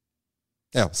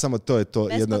 Evo, samo to je to.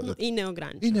 Besplatno i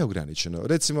neograničeno. I neograničeno.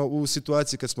 Recimo, u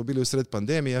situaciji kad smo bili usred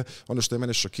pandemije, ono što je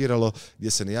mene šokiralo,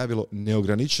 gdje se najavilo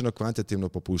neograničeno kvantitativno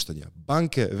popuštanje.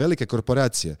 Banke, velike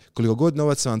korporacije, koliko god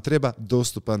novaca vam treba,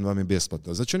 dostupan vam je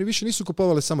besplatno. Znači, oni više nisu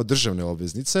kupovali samo državne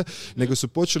obveznice, nego su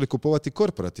počeli kupovati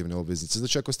korporativne obveznice.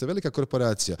 Znači, ako ste velika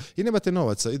korporacija i nemate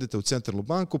novaca, idete u centralnu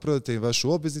banku, prodate im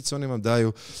vašu obveznicu, oni vam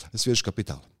daju svjež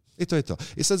kapital. I to je to.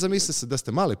 I sad zamislite se da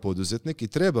ste mali poduzetnik i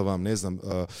treba vam, ne znam,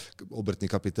 obrtni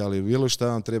kapital ili bilo šta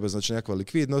vam treba, znači nekakva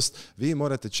likvidnost, vi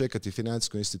morate čekati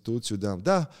financijsku instituciju da vam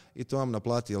da i to vam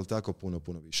naplati, jel tako, puno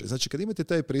više. Znači, kad imate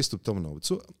taj pristup tom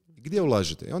novcu, gdje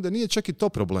ulažete? I onda nije čak i to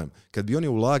problem, kad bi oni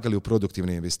ulagali u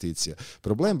produktivne investicije.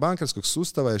 Problem bankarskog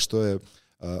sustava je što je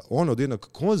on od jednog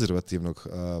konzervativnog,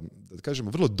 da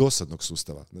kažemo, vrlo dosadnog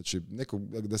sustava. Znači,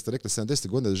 da ste rekli 70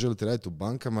 godina da želite raditi u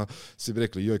bankama, svi bi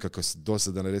rekli, joj, kako se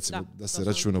dosadan, recimo, da se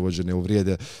računovođe ne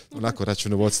uvrijede, onako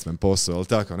računovodstven posao, ali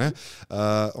tako, ne?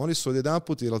 Oni su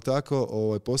odjedanput, jel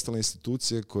tako, postale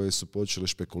institucije koje su počele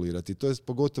špekulirati. To je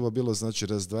pogotovo bilo, znači,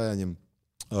 razdvajanjem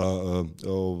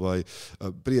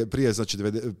prije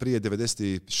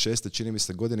 96. čini mi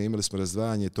se godine imali smo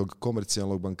razdvajanje tog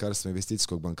komercijalnog bankarstva,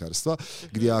 investicijskog bankarstva,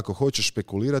 gdje ako hoćeš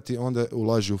špekulirati, onda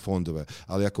ulaži u fondove.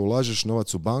 Ali ako ulažeš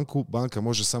novac u banku, banka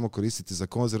može samo koristiti za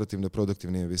konzervativne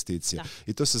produktivne investicije. Da.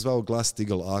 I to se zvao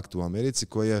Glass-Steagall Act u Americi,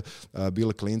 koji je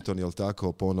Bill Clinton, jel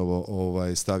tako,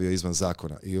 ponovo stavio izvan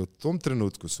zakona. I u tom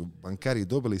trenutku su bankari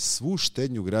dobili svu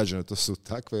štednju građana, to su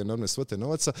takve enormne svote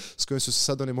novaca s kojim su se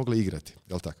sad oni mogli igrati.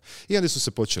 Tak. I onda su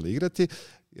se počeli igrati,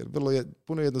 jer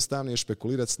puno jednostavnije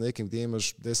špekulirati s nekim gdje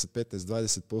imaš 10, 15,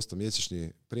 20%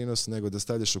 mjesečni prinos nego da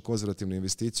stavljaš u konzervativnu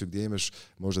investiciju gdje imaš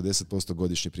možda 10%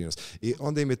 godišnji prinos. I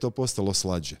onda im je to postalo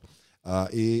slađe.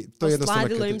 I to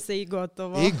osladilo im se i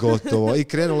gotovo. I gotovo. I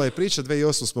krenula je priča,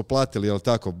 2008 smo platili, jel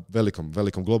tako,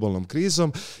 velikom globalnom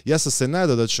krizom. Ja sam se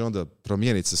nadao da će onda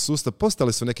promijeniti se sustav.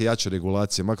 Postale su neke jače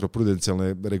regulacije,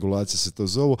 makroprudencijalne regulacije se to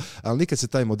zovu, ali nikad se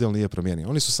taj model nije promijenio.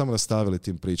 Oni su samo nastavili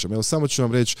tim pričama. Evo, samo ću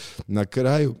vam reći, na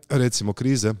kraju, recimo,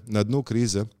 krize, na dnu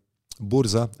krize,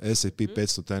 burza, S&P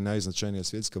 500, taj najznačajnija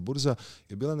svjetska burza,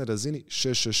 je bila na razini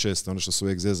 666, ono što su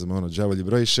uvijek zezamo, đavolji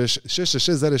broj,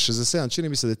 666,67, čini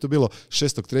mi se da je to bilo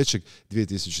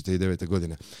 6.3.2009.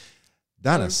 godine.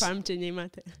 Danas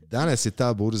je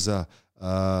ta burza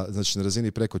znači na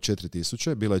razini preko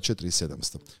 4.000, bila je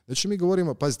 4.700. Znači mi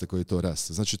govorimo, pazite koji je to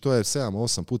rast, znači to je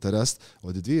 7-8 puta rast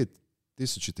od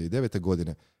 2009.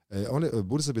 godine.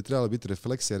 Burza bi trebala biti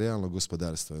refleksija realnog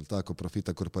gospodarstva, je tako,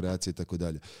 profita korporacije i tako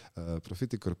dalje.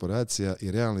 Profiti korporacija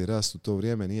i realni rast u to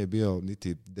vrijeme nije bio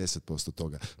niti 10%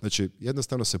 toga. Znači,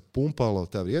 jednostavno se pumpalo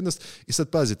ta vrijednost i sad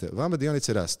pazite, vama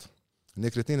dionice rastu,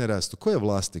 nekretnine rastu. Ko je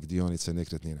vlasnik dionice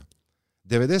nekretnina?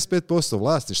 95%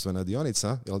 vlasništva na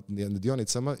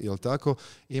dionicama, jel tako,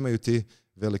 imaju ti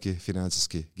veliki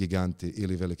financijski giganti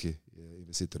ili veliki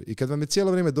investitori. I kad vam je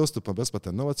cijelo vrijeme dostupan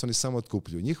besplatan novac, oni samo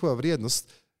otkupljuju. Njihova vrijednost,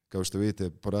 kao što vidite,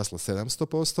 porasla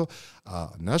 700%,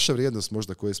 a naša vrijednost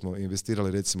možda koju smo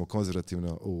investirali recimo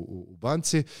konzervativno u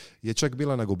banci je čak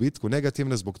bila na gubitku,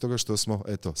 negativna zbog toga što smo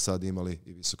sad imali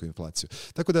i visoku inflaciju.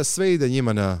 Tako da sve ide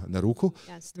njima na ruku.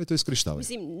 Jasno. I to iskorištavaju.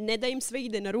 Mislim, ne da im sve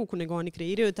ide na ruku, nego oni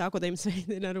kreiraju tako da im sve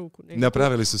ide na ruku.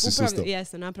 Napravili su si sustav.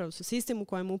 Jasno, napravili su sistem u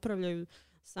kojem upravljaju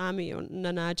sami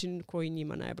na način koji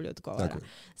njima najbolje odgovara. Tako.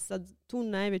 Sad, tu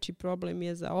najveći problem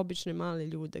je za obične male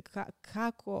ljude.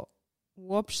 Kako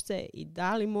uopšte i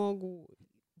da li mogu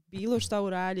bilo šta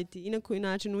uraditi i na koji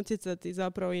način utjecati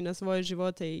zapravo i na svoje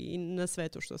živote i na sve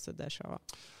to što se dešava.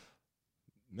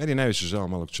 Meni je najviše žao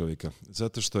malog čovjeka,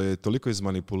 zato što je toliko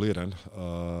izmanipuliran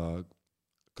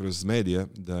kroz medije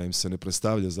da im se ne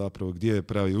predstavlja zapravo gdje je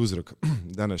pravi uzrok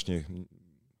današnjih,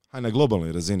 na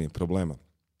globalnoj razini problema.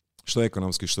 Što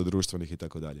ekonomskih, što društvenih i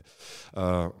tako dalje.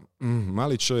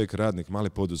 Mali čovjek, radnik, mali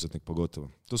poduzetnik pogotovo.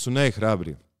 To su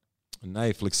najhrabriji,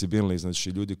 najfleksibilniji, znači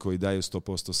ljudi koji daju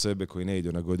 100% sebe, koji ne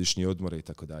idu na godišnji odmore i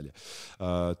tako dalje.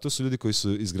 To su ljudi koji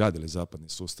su izgradili zapadni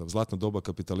sustav. Zlatna doba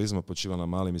kapitalizma počiva na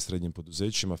malim i srednjim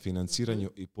poduzećima,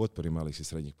 financiranju i potpori malih i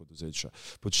srednjih poduzeća.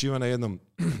 Počiva na jednom,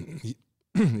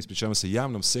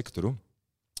 javnom sektoru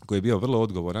koji je bio vrlo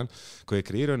odgovoran, koji je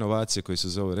kreirao inovacije, koji se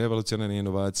zove revolucionarna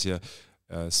inovacija.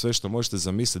 Sve što možete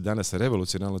zamisliti danas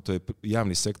revolucionalno, to je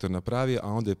javni sektor napravio, a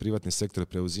onda je privatni sektor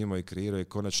preuzimao i kreirao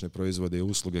konačne proizvode i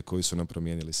usluge koji su nam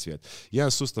promijenili svijet.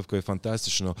 Jedan sustav koji je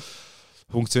fantastično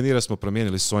funkcionira smo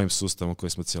promijenili s ovim sustavom koji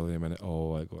smo cijelo vrijeme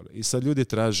govorili. I sad ljudi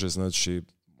traže, znači,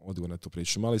 odgovor na tu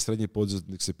priču. Mali i srednji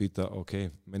poduzetnik se pita, ok,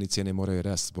 meni cijene moraju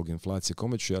rasti zbog inflacije,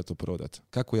 kome ću ja to prodati?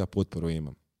 Kakvu ja potporu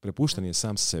imam? Prepušten je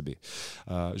sam sebi.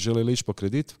 Želi li ići po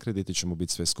krediti će mu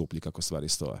biti sve skuplji kako stvari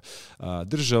stoje.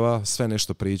 Država sve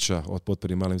nešto priča o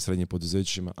potpori malim i srednjim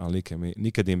poduzećima, ali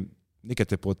nikad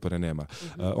te potpore nema.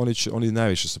 Oni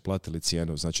najviše su platili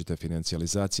cijenu, znači te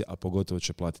financijalizacije, a pogotovo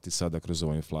će platiti sada kroz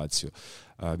ovu inflaciju.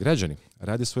 Građani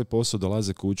rade svoj posao,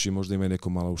 dolaze kući i možda imaju neku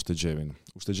malu ušteđevinu.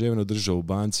 Ušteđevinu drža u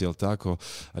banci, jel tako,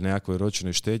 nekakvoj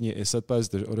ročnoj štednji. Sad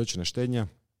pazite, ročna štednja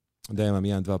daje vam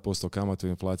 1-2% kamatu,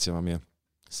 inflacija vam je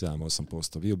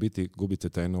 7-8%. Vi u biti gubite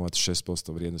taj novac,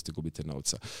 6% vrijednosti gubite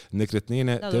novca.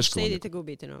 Nekretnine, teško... Da, štedite,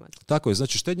 gubite novac. Tako je,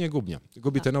 znači štednja je gubnja.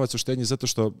 Gubite novac u štednji zato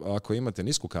što ako imate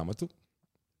nisku kamatu,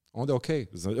 onda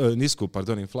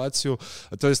inflaciju,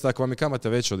 to jest ako vam je kamata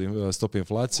veća od stope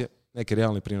inflacije, neki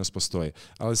realni prinos postoji.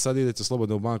 Ali sad idete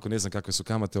slobodno u banku, ne znam kakve su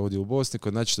kamate ovdje u Bosni,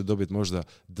 kod znači ćete dobiti možda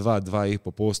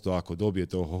 2-2,5%, ako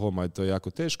dobijete, to je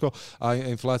jako teško, a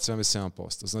inflacija vam je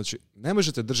 7%. Znači, ne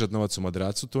možete držati novac u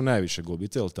madracu, tu najviše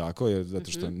gubite, jel tako,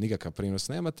 zato što nikakav prinos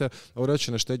nemate, a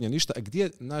oročena štednja ništa. A gdje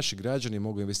naši građani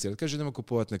mogu investirati? Kaže, idemo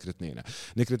kupovati nekretnine.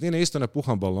 Nekretnine je isto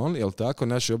napuhan balon, jel tako,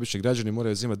 naši obični građani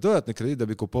moraju uzimati dodatne kredite da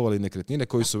bi kupovali nekretnine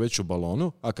koji su već u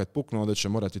balonu, a kad puknu, onda će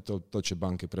morati to će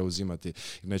banke preuzimati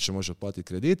i neće može platiti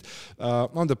kredit.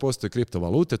 Onda postoje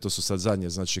kriptovalute, to su sad zadnje,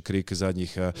 znači krik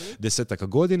zadnjih 10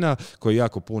 godina, koji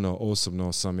jako puno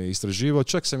osobno sam istraživao,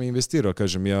 čak sam i investirao,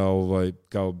 kažem ja,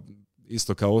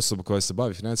 kao osoba koja se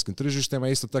bavi financijskim tržištima,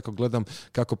 isto tako gledam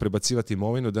kako prebacivati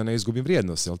imovinu da ne izgubim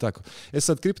vrijednost, jel tako?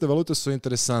 Sad, kriptovalute su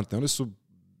interesantne, one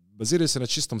baziraju se na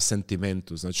čistom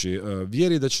sentimentu, znači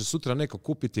vjeri da će sutra neko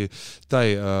kupiti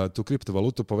tu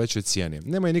kriptovalutu po većoj cijeni.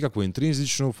 Nemaju nikakvu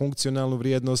intrinzičnu, funkcionalnu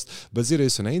vrijednost, baziraju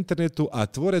se na internetu, a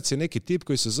tvorac je neki tip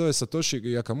koji se zove Satoshi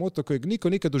Nakamoto, kojeg niko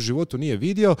nikad u životu nije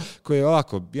vidio, koji je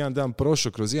ovako jedan dan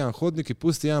prošao kroz jedan hodnik i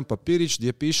pusti jedan papirić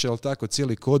gdje piše, jel tako,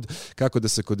 cijeli kod kako da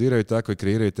se kodiraju, tako i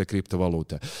kreiraju te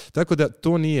kriptovalute. Tako da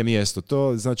to nije mjesto,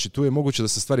 to znači tu je moguće da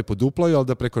se stvari poduplaju, ali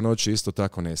da preko noći isto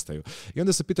tako nestaju. I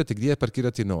onda se pitate gdje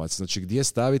parkirati novac. Znači gdje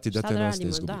staviti da te novac ne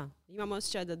izgubi. Da, imamo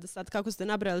osjećaj da sad kako ste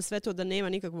nabrali sve to da nema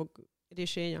nikakvog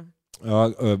rješenja.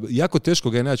 Jako teško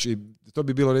ga je naći. To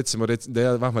bi bilo recimo da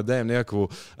ja vama dajem nekakvu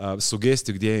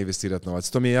sugestiju gdje investirati novac.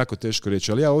 To mi je jako teško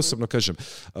reći, ali ja osobno kažem,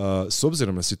 s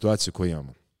obzirom na situaciju koju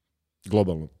imamo,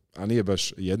 globalnu, a nije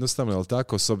baš jednostavno, ali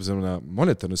tako, s obzirom na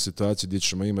monetarnu situaciju gdje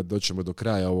ćemo imati, doćemo do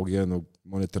kraja ovog jednog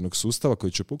monetarnog sustava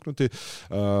koji će puknuti,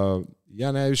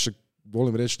 ja najviše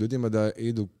volim reći ljudima da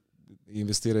idu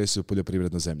investiraju se u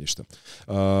poljoprivredno zemljište.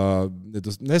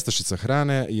 Nestašica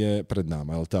hrane je pred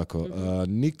nama, jel tako?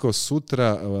 Niko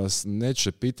sutra vas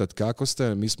neće pitat kako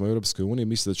ste, mi smo u Europskoj uniji,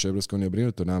 misli da će Europska unija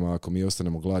brinuti o nama ako mi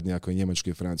ostanemo gladni, ako je Njemačka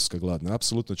i Francuska gladna.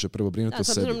 Apsolutno će prvo brinuti o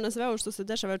sebi. S obzirom na sve ovo što se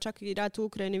dešava, čak i rat u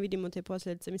Ukrajini, vidimo te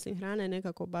posljedice. Mislim, hrana je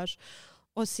nekako baš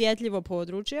osjetljivo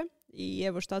područje i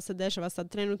evo šta se dešava sad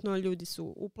trenutno, ljudi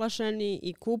su uplašeni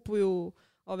i kupuju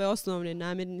ove osnovne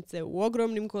namirnice u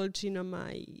ogromnim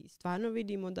količinama i stvarno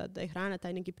vidimo da je hrana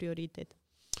taj neki prioritet.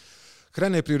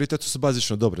 Hrana je prioritet, to su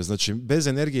bazično dobre. Znači, bez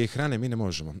energije i hrane mi ne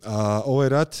možemo. A ovaj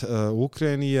rat u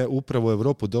Ukrajini je upravo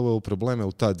Europu doveo u probleme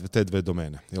u te dve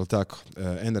domene. Jel tako?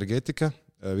 Energetika.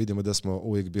 Vidimo da smo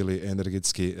uvijek bili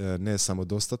energetski ne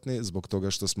samodostatni zbog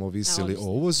toga što smo ovisili o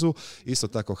uvozu, isto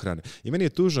tako hrane. I meni je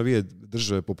tužno vidjeti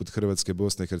države poput Hrvatske,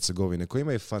 Bosne i Hercegovine koje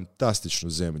imaju fantastičnu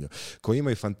zemlju, koje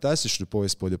imaju fantastičnu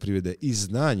povijest poljoprivrede i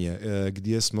znanje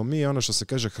gdje smo mi, ono što se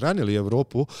kaže, hranili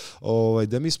Europu,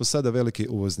 da mi smo sada veliki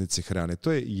uvoznici hrane.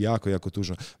 To je jako, jako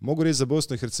tužno. Mogu reći za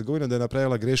Bosnu i Hercegovinu da je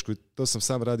napravila grešku, to sam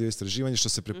sam radio istraživanje, što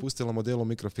se prepustila modelu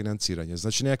mikrofinanciranja.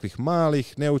 Znači nekakvih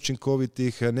malih,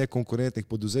 neučinkovitih, nekonkurentnih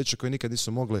poduzeća koje nikad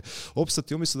nisu mogle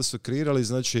opstati, umjesto da su kreirali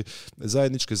znači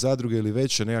zajedničke zadruge ili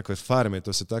veće nekakve farme,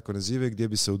 to se tako nazive, gdje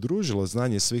bi se udružilo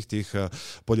znanje svih tih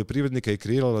poljoprivrednika i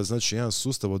kreirala znači jedan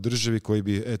sustav održivi koji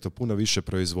bi puno više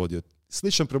proizvodio.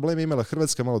 Sličan problem je imala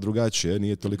Hrvatska, malo drugačije,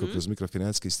 nije toliko kroz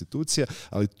mikrofinancijske institucije,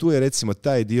 ali tu je recimo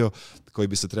taj dio koji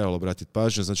bi se trebalo obratiti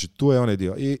pažnju, znači tu je onaj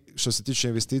dio. I što se tiče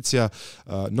investicija,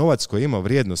 novac koji ima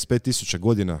vrijednost 5000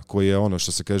 godina, koji je ono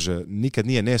što se kaže nikad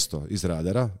nije nesto iz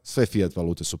radara, sve fiat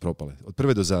valute su propale. Od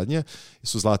prve do zadnje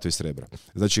su zlato i srebro.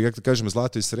 Znači, kako kažem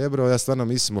zlato i srebro, ja stvarno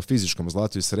mislim o fizičkom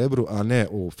zlatu i srebru, a ne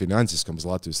o financijskom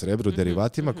zlatu i srebru,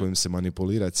 derivatima kojim se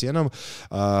manipulira cijenom,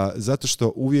 zato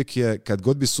što uvijek je, kad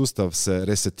god bi sustav se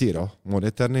resetirao,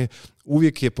 monetarni,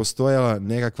 uvijek je postojala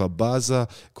nekakva baza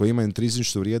koja ima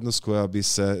intrinzičnu vrijednost koja bi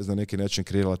se na neki način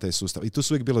kreirala taj sustav. I tu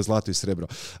su uvijek bilo zlato i srebro.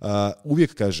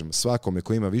 Uvijek kažem svakome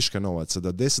koji ima viška novaca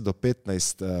da 10 do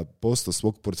 15%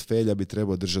 svog portfelja bi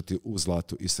trebao držati u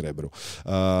zlatu i srebru.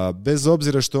 Bez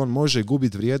obzira što on može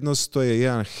gubiti vrijednost, to je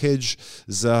jedan hedge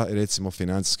za recimo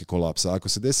financijski kolaps. A ako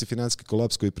se desi financijski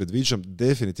kolaps koji predviđam,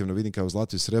 definitivno vidim kao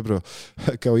zlato i srebro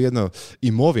kao jedna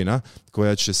imovina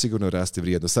koja će sigurno rasti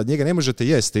vrijednost. Sad njega ne možete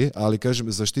jesti, ali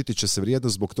kažem, zaštitit će se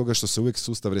vrijednost zbog toga što se uvijek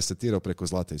sustav resetirao preko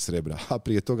zlata i srebra, a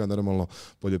prije toga normalno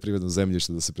poljoprivredno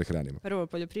zemljište da se prehranimo. Prvo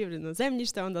poljoprivredno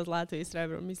zemljište, onda zlato i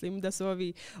srebro. Mislim da su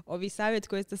ovi savjet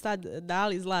koje ste sad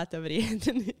dali zlata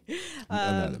vrijedni.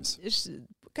 Nadam se.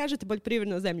 Kažete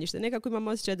poljoprivredno zemljište, nekako imam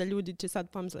osjećaj da ljudi će sad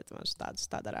pomisliti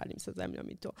šta da radim sa zemljom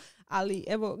i to. Ali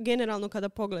evo, generalno kada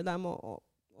pogledamo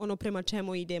ono prema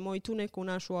čemu idemo i tu neku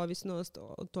našu ovisnost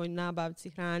o toj nabavci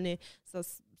hrane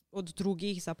od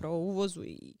drugih, zapravo uvozu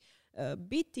i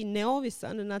biti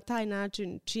neovisan na taj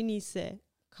način čini se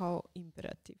kao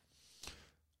imperativ.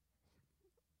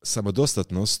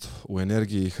 Samodostatnost u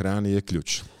energiji i hrani je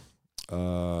ključ.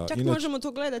 Čak možemo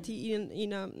to gledati i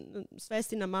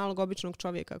svesti na malog običnog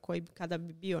čovjeka koji kada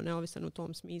bi bio neovisan u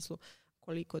tom smislu,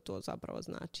 koliko to zapravo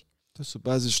znači. To su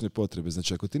bazične potrebe.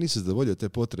 Znači, ako ti nisi zadovoljio te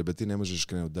potrebe, ti ne možeš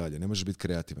krenuti dalje. Ne možeš biti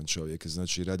kreativan čovjek.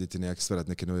 Znači, raditi stvarati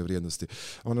neke nove vrijednosti.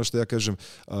 Ono što ja kažem,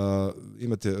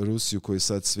 imate Rusiju koju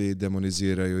sad svi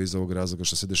demoniziraju iz ovog razloga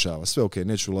što se dešava. Sve ok,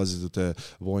 neću ulaziti u te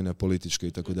vojne, političke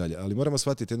i tako dalje. Ali moramo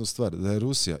shvatiti jednu stvar, da je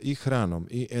Rusija i hranom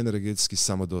i energetski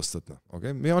samodostatna.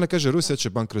 Okay? Ona kaže, Rusija će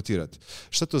bankrotirati.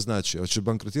 Šta to znači? Hoće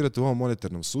bankrotirati u ovom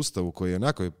monetarnom sustavu koji je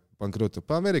onako bankrotu.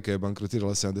 Pa Amerika je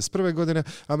bankrotirala 71. godine,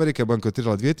 Amerika je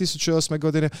bankrotirala 2008.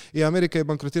 godine i Amerika je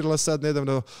bankrotirala sad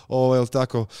nedavno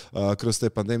kroz te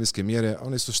pandemijske mjere.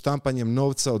 Oni su štampanjem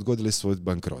novca odgodili svoj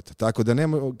bankrot. Tako da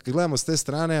gledamo s te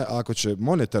strane, ako će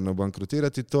monetarno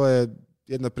bankrotirati, to je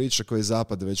jedna priča koju je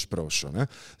Zapad već prošao. Ne?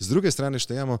 S druge strane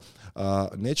što imamo,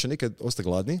 neće nikad ostati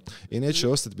gladni i neće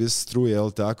ostati bez struje,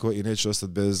 i neće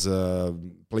ostati bez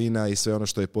plina i sve ono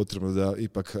što je potrebno da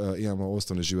ipak imamo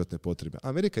osnovne životne potrebe.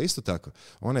 Amerika isto tako.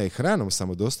 Ona je hranom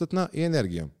samodostatna i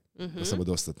energijom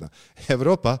samodostatna.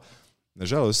 Europa,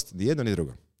 nažalost, ni jedno ni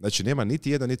drugo. Znači, nema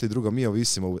niti jedno, niti drugo, mi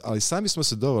ovisimo, ali sami smo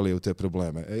se doveli u te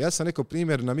probleme. Ja sam rekao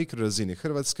primjer na mikrorazini,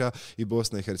 Hrvatska i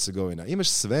Bosna i Hercegovina. Imaš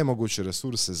sve moguće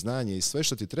resurse, znanje i sve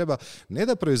što ti treba, ne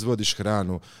da proizvodiš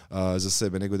hranu za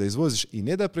sebe, nego da izvoziš, i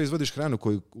ne da proizvodiš hranu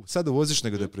koju sad uvoziš,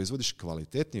 nego da proizvodiš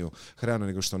kvalitetniju hranu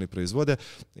nego što oni proizvode,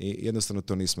 i jednostavno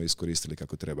to nismo iskoristili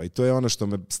kako treba. I to je ono što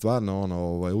me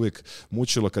stvarno uvijek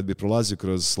mučilo kad bi prolazio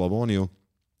kroz Slavoniju,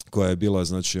 koja je bila,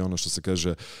 znači, ono što se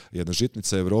kaže, jedna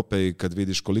žitnica Europe, i kad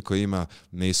vidiš koliko ima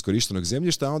neiskorištenog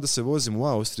zemljišta, a onda se vozim u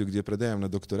Austriju gdje predajem na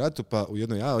doktoratu, pa u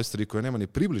jednoj Austriji koja nema ni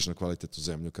približno kvalitetnu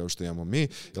zemlju kao što imamo mi,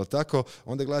 jel tako,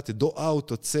 onda gledate do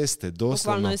autoceste,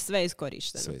 doslovno. Bukvalno je sve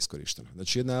iskorišteno. Sve iskorišteno.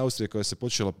 Znači, jedna Austrija koja se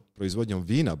počela proizvodnjom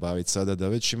vina baviti sada, da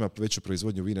već ima veću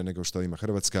proizvodnju vina nego što ima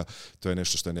Hrvatska, to je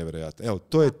nešto što je nevjerojatno. Evo,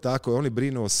 to je tako, oni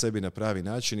brinu o sebi na pravi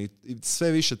način i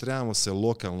sve više trebamo se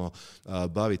lokalno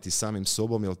baviti samim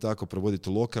sobom, jel tako, provoditi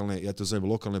lokalne, ja to zovem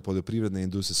lokalne poljoprivredne i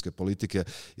industrijske politike,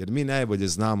 jer mi najbolje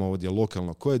znamo ovdje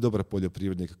lokalno ko je dobar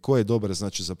poljoprivrednik, ko je dobar,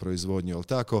 znači, za proizvodnju, jel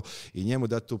tako, i njemu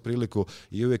dati tu priliku.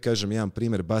 I uvijek kažem jedan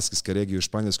primjer Baskijske regije u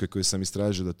Španjolskoj koju sam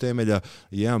istražio do temelja,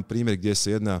 i jedan primjer gdje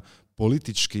se jedna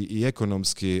politički i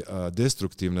ekonomski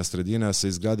destruktivna sredina se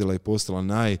izgradila i postala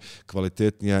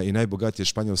najkvalitetnija i najbogatija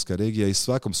španjolska regija, i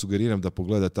svakom sugeriram da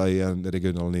pogleda taj jedan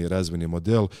regionalni razvojni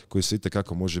model koji se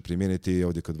itekako može primijeniti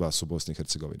ovdje kod vas u Bosni i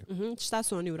Hercegovini. Šta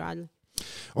su oni uradili?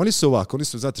 Oni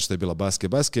su znate što je bila Baske?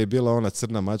 Baske je bila ona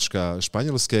crna mačka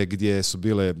Španjolske gdje su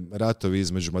bile ratovi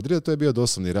između Madrida, to je bio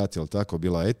doslovni rat, jel tako,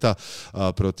 bila ETA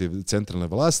protiv centralne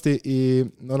vlasti, i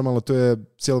normalno to je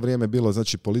cijelo vrijeme bilo,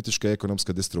 znači, politička i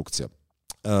ekonomska destrukcija.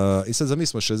 I sad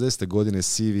zamislimo 60. godine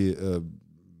sivi,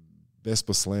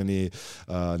 besposleni,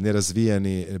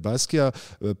 nerazvijeni Baskija,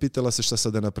 pitala se šta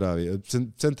sada napravi.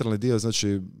 Centralni dio,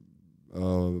 znači,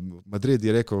 Madrid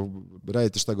je rekao,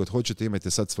 radite šta god hoćete,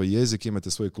 imajte sad svoj jezik,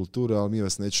 imate svoju kulturu, ali mi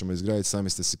vas nećemo izgraditi, sami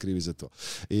ste se krivi za to.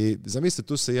 I zamislite,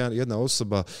 tu se jedna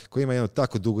osoba koja ima jedno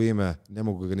tako dugo ime, ne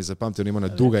mogu ga ni zapamtiti, on ima ona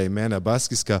duga imena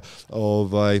baskijska,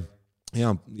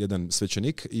 jedan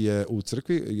svećenik je u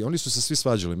crkvi i oni su se svi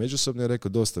svađali. Međusobno je rekao,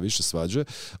 dosta više svađe,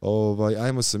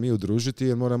 ajmo se mi udružiti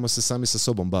jer moramo se sami sa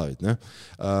sobom baviti. Ne?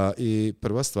 I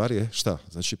prva stvar je šta?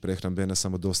 Znači, prehrambena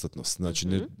samodostatnost. Znači,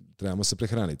 ne trebamo se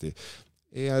prehraniti.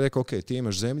 I ja rekao, ok, ti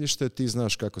imaš zemljište, ti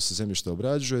znaš kako se zemljište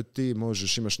obrađuje, ti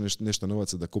imaš nešto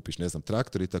novaca da kupiš, ne znam,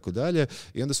 traktor i tako dalje.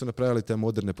 I onda su napravili te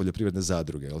moderne poljoprivredne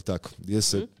zadruge, jel tako? Gdje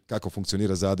se, kako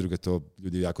funkcionira zadruge, to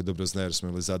ljudi jako dobro znaju jer smo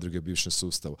imali zadruge u bivšem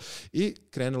sustavu. I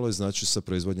krenulo je, znači, sa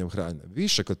proizvodnjom hrane.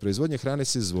 Višak od proizvodnje hrane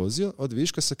se izvozio, od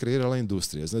viška se kreirala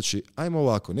industrija. Znači, ajmo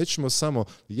ovako, nećemo samo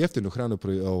jeftinu hranu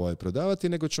prodavati,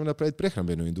 nego ćemo napraviti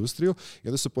prehrambenu industriju, i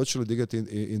onda su počeli digati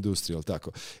industriju, jel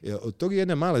tako? Od toga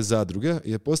jedne male zadruge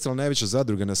je postala najveća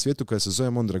zadruga na svijetu koja se zove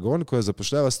Mondragon, koja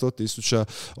zapošljava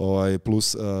 100,000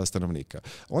 plus stanovnika.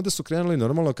 Onda su krenuli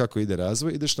normalno kako ide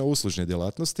razvoj, ideš na uslužne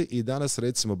djelatnosti, i danas,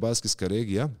 recimo, Baskijska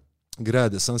regija,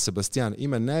 grad San Sebastian,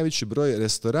 ima najveći broj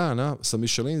restorana sa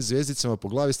Michelin zvijezdicama po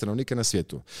glavi stanovnika na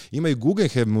svijetu. Imaju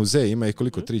Guggenheim muzej, ima ih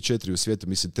koliko, 3-4 u svijetu,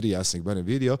 mislim 3, ja sam ih barem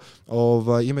vidio,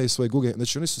 imaju svoj Guggenheim.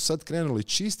 Znači, oni su sad krenuli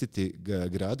čistiti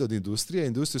grad od industrije,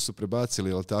 industriju su prebacili,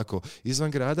 jel tako,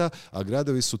 izvan grada, a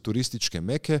gradovi su turističke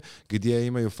meke gdje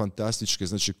imaju fantastičke,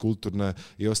 znači, kulturne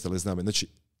i ostale znamenje. Znači,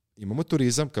 imamo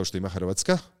turizam, kao što ima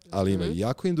Hrvatska, ali ima i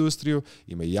jaku industriju,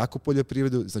 ima i jaku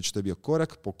poljoprivredu, znači to je bio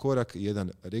korak po korak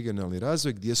jedan regionalni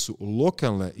razvoj gdje su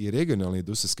lokalne i regionalne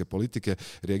industrijske politike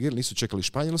reagirali, nisu čekali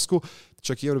Španjolsku,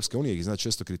 čak i Europska unija ih zna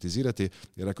često kritizirati,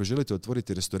 jer ako želite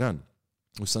otvoriti restoran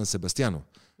u San Sebastianu.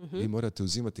 Vi morate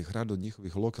uzimati hranu od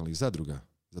njihovih lokalnih zadruga,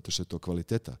 zato što je to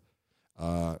kvaliteta.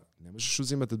 A ne možeš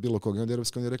uzimati od bilo koga. I onda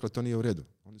Europska unija je rekla to nije u redu.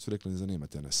 Oni su rekli ne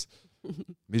zanimate nas.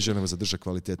 Mi želimo zadržati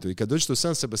kvalitetu. I kad dođete u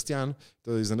San Sebastian,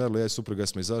 to je iznenadilo, ja i supruga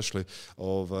smo izašli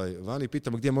vani,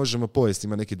 pitamo gdje možemo pojesti,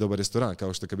 ima neki dobar restoran,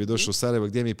 kao što kad bi došao u Sarajevo,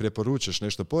 gdje mi preporučaš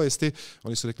nešto pojesti,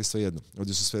 oni su rekli svejedno.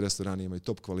 Ovdje su sve restorani, imaju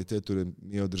top kvalitetu, jer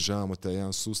mi održavamo taj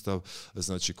jedan sustav,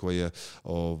 znači koji je,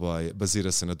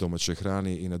 bazira se na domaćoj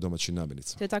hrani i na domaćim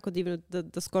namirnicama. To je tako divno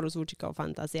da skoro zvuči kao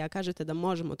fantazija. Kažete da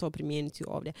možemo to primijeniti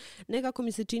ovdje. Nekako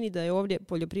mi se čini da je ovdje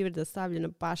poljoprivreda stavljena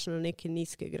baš na neke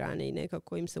niske grane i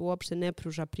nekako im se uopšte ne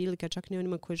pruža prilika, čak ni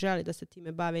onima koji žele da se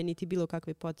time bave, niti bilo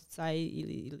kakve poticaje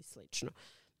ili slično.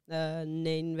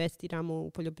 Ne investiramo u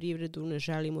poljoprivredu, ne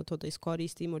želimo to da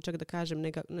iskoristimo, čak da kažem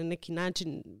na neki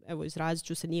način, evo izrazit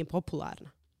ću se, nije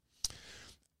popularna.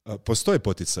 Postoje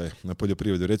poticaje na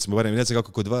poljoprivredu, recimo, barem ne znam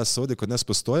kako kod vas ovdje, kod nas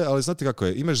postoje, ali znate kako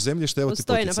je, imaš zemljište, evo ti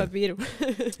poticaj. Postoje na papiru.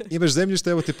 Imaš zemljište,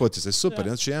 evo ti poticaj, super.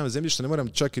 Znači ja imam zemljište, ne moram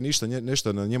čak i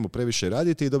nešto na njemu previše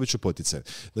raditi i dobit ću poticaj.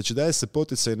 Znači daje se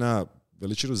poticaj na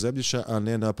veličinu zemljišta, a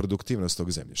ne na produktivnost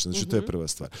tog zemljišta. Znači, to je prva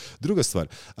stvar. Druga stvar,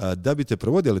 da biste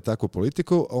provodili takvu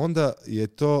politiku, onda je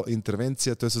to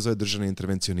intervencija, to se zove državni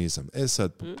intervencionizam.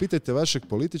 Sad, pitajte vašeg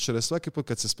političara, svaki put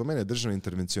kad se spomene državni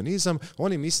intervencionizam,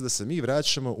 oni misle da se mi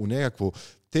vraćamo u nekakvu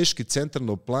teški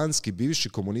centralno-planski bivši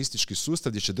komunistički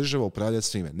sustav gdje će država upravljati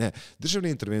svime. Ne. Državni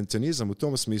intervencionizam u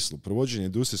tom smislu, provođenje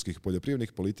industrijskih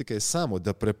poljoprivrednih politika je samo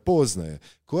da prepoznaje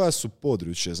koja su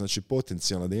područja, znači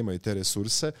potencijalno da imaju te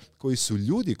resurse, koji su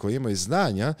ljudi koji imaju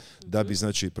znanja da bi,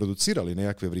 znači, producirali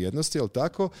nekakve vrijednosti, jel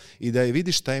tako, i da je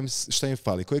vidi šta im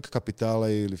fali, kojeg kapitala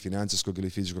ili financijskog ili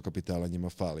fizičkog kapitala njima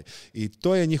fali. I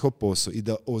to je njihov posao. I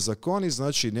da ozakoni,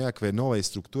 znači, nekakve nove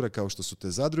strukture kao što su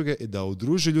te zadruge i da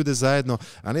udruži ljude zajedno,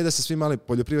 a ne da se svi mali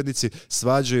poljoprivrednici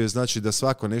svađaju, znači da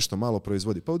svako nešto malo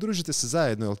proizvodi. Pa udružite se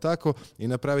zajedno, jel tako, i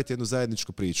napravite jednu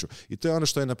zajedničku priču. I to je ono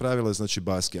što je napravila, znači,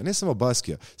 Baskija. Ne samo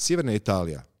Baskija, sjeverna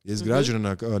Italija je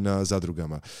izgrađena na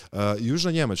zadrugama.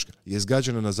 Južna Njemačka je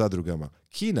izgrađena na zadrugama.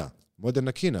 Kina,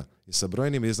 moderna Kina, je sa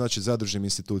brojnim, znači, zadružnim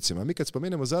institucijama. Mi kad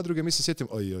spomenemo zadruge, mi se sjetimo,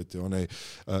 onaj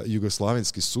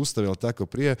jugoslavenski sustav, jel tako,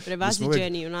 prije.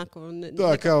 Prevaziđeni, onako.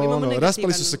 Da, kao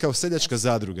raspali su se kao seljačka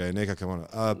zadruga je nekakav ono.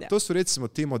 To su, recimo,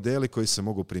 ti modeli koji se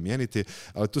mogu primijeniti,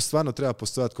 ali tu stvarno treba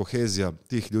postojati kohezija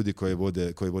tih ljudi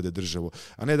koji vode državu.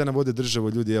 A ne da nam vode državu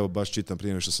ljudi, evo, baš čitam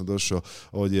prije nego što sam došao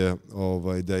ovdje,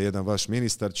 da je jedan vaš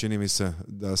ministar, čini mi se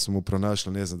da su mu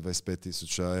pronašli, ne znam,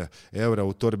 25.000 eura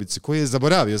u torbici, koji je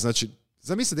zaboravio, znači,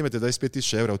 zamislite da imate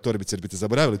 25.000 eura u torbici jer biste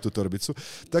zaboravili tu torbicu.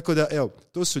 Tako da, evo,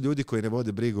 to su ljudi koji ne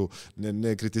vode brigu,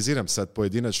 ne kritiziram sad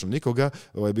pojedinačno nikoga,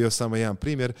 ovo je bio samo jedan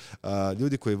primjer,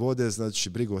 ljudi koji vode, znači,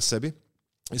 brigu o sebi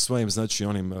i svojim, znači,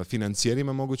 onim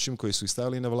financijerima mogućim koji su ih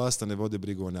stavili na vlast, a ne vode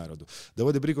brigu o narodu. Da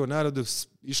vode brigu o narodu,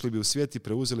 išli bi u svijet i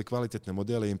preuzeli kvalitetne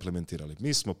modele i implementirali.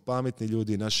 Mi smo pametni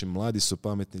ljudi, naši mladi su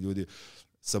pametni ljudi.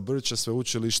 Sa Brča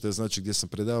sveučilište, znači, gdje sam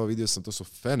predavao, vidio sam, to su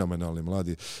fenomenalni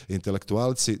mladi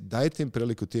intelektualci. Dajte im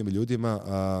priliku tim ljudima,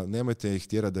 a nemojte ih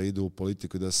tjerati da idu u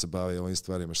politiku i da se bave ovim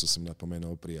stvarima što sam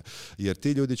napomenuo prije. Jer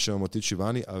ti ljudi će vam otići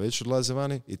vani, a već odlaze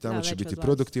vani i tamo će biti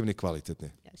produktivni i kvalitetni.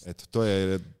 Yes. Eto, to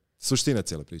je suština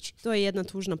cijele priče. To je jedna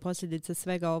tužna posljedica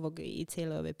svega ovog i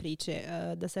cijele ove priče.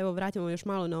 Da se evo vratimo još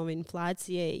malo na ove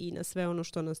inflacije i na sve ono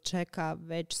što nas čeka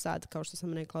već sad, kao što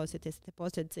sam rekla, osjete se te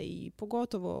posljedice i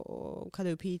pogotovo kada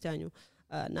je u pitanju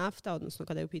nafta, odnosno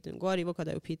kada je u pitanju gorivo,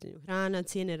 kada je u pitanju hrana,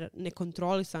 cijene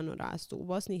nekontrolisano rastu. U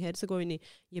Bosni i Hercegovini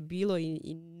je bilo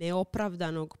i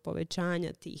neopravdanog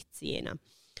povećanja tih cijena.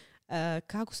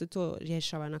 Kako se to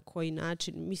rješava, na koji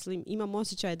način? Mislim, imam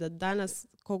osjećaj da danas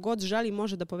kogod želi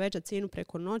može da poveća cijenu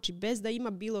preko noći bez da ima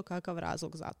bilo kakav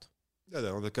razlog za to.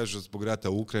 Da, onda kažu zbog rata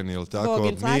u Ukrajini, ili tako?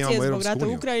 Zbog inflacije, zbog rata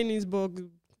u Ukrajini, zbog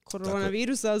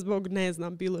koronavirusa, zbog ne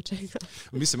znam, bilo čega.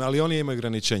 Mislim, ali oni imaju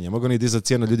ograničenja. Mogu oni dizati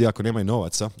cijenu ljudi ako nemaju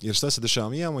novaca. Jer šta se dešava?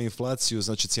 Mi imamo inflaciju,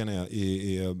 znači cijene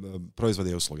i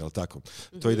proizvode i usluge, ali tako?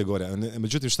 To ide gore.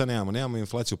 Međutim, šta nemamo? Nemamo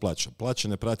inflaciju plaća. Plaće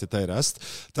ne prate taj rast.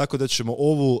 Tako da ćemo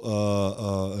ovu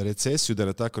recesiju, da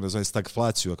ne tako nazovem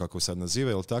stagflaciju, kako sad naziva,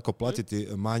 jel tako, platiti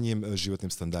manjim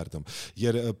životnim standardom.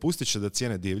 Jer pustit će da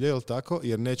cijene divlje, jel tako?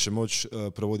 Jer neće moći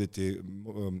provoditi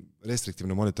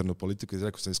restriktivnu monetarnu politiku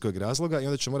iz kojeg razloga i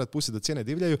onda će morati pustiti da cijene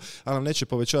divljaju, ali nam neće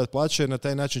povećavati plaće, na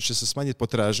taj način će se smanjiti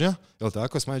potražnja, jel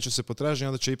tako? Smanjit će se potražnja,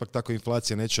 onda će ipak tako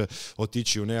inflacija neće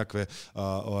otići u nekakve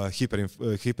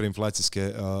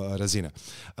hiperinflacijske razine.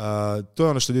 To je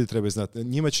ono što ljudi trebaju znati.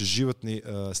 Njima će životni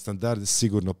standard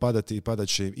sigurno padati i padat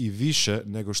će im i više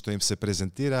nego što im se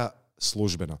prezentira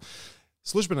službeno.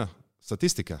 Službena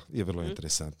statistika je vrlo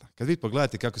interesantna. Kad vi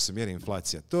pogledate kako se mjeri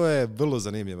inflacija, to je vrlo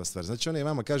zanimljiva stvar. Znači, oni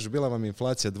vama kažu, bila vam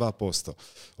inflacija 2%.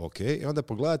 Ok, i onda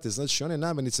pogledate, znači, one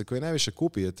namirnice koje najviše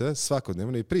kupujete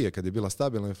svakodnevno i prije, kad je bila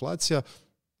stabilna inflacija,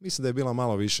 mislim da je bila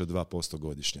malo više od 2%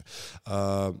 godišnje.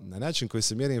 Na način koji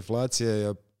se mjeri inflacija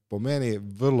je po meni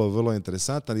vrlo, vrlo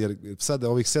interesantan, jer sada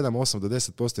ovih 7, 8 do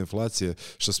 10% inflacije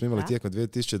što smo imali tijekom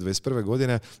 2021.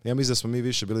 godine, ja mislim da smo mi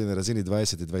više bili na razini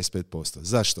 20 i 25%.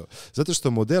 Zašto? Zato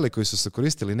što modeli koji su se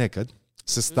koristili nekad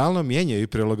se stalno mijenjaju i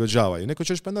prilagođavaju. Neko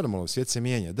će reći, pa normalno, svijet se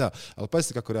mijenja, da, ali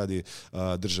pazite kako radi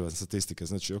država statistika.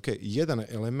 Znači, ok, jedan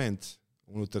element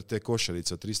unutar te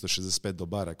košarice od 365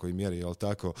 dobara koji mjeri, jel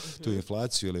tako, tu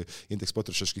inflaciju ili indeks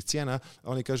potrošačkih cijena,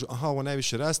 a oni kažu, aha, ovo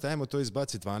najviše raste, ajmo to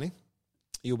izbaciti vani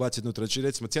i ubaciti unutra. Znači,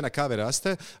 recimo, cijena kave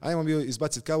raste, ajmo mi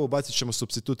izbaciti kavu, ubacit ćemo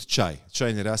supstitut čaj.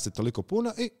 Čaj ne raste toliko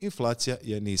puno i inflacija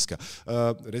je niska.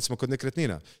 Recimo, kod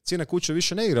nekretnina. Cijena kuće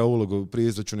više ne igra ulogu pri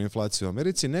izračunu inflacije u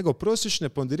Americi, nego prosječna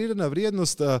ponderirana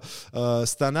vrijednost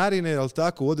stanarine, jel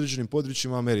tako, u određenim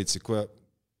područjima u Americi, koja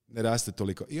ne raste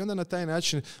toliko. I onda na taj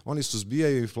način oni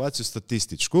suzbijaju inflaciju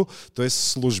statističku, to je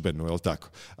službenu, jel tako?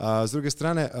 A s druge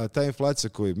strane, ta inflacija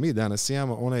koju mi danas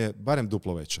imamo, ona je barem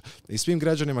duplo veća. I svim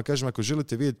građanima kažem, ako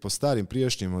želite vidjeti po starim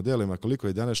prijašnjim modelima koliko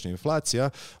je današnja inflacija,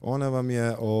 ona vam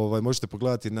je, možete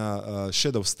pogledati na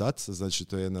Shadowstat, znači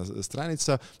to je jedna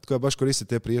stranica koja baš koristi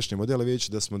te prijašnje modele,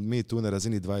 vidjeti da smo mi tu na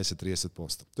razini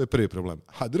 20-30%. To je prvi problem.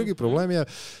 A drugi problem je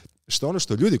što ono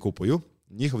što ljudi kupuju,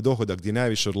 njihov dohodak gdje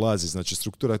najviše odlazi, znači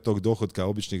struktura tog dohodka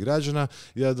običnih građana,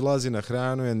 je odlazi na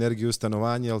hranu, energiju,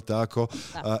 stanovanje, jel tako,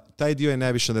 taj dio je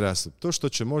najviše narastao. To što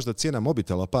će možda cijena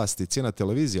mobitela pasti, cijena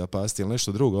televizija pasti ili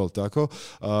nešto drugo, jel tako,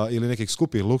 ili nekih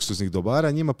skupih luksuznih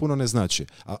dobara, njima puno ne znači.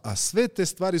 A sve te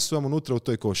stvari su vam unutra u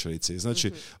toj košarici.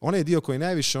 Znači, onaj dio koji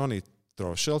najviše oni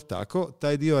troše, tako,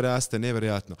 taj dio raste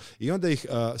nevjerojatno. I onda ih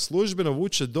službeno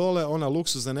vuče dole ona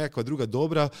luksuzna nekakva druga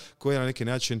dobra koja na neki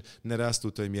način ne rastu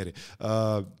u toj mjeri.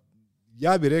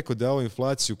 Ja bih rekao da ovu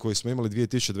inflaciju koju smo imali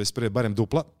 2021. barem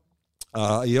dupla,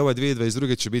 i ova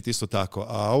 2022. će biti isto tako.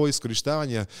 A ovo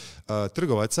iskorištavanje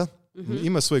trgovaca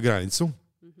ima svoju granicu.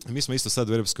 Mi smo isto sad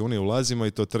u Europskoj uniji ulazimo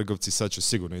i to trgovci sad će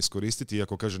sigurno iskoristiti,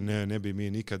 iako kažu ne bi mi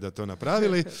nikada to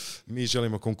napravili. Mi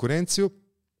želimo konkurenciju.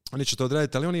 Oni će to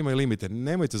odraditi, ali oni imaju limite.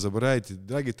 Nemojte zaboraviti,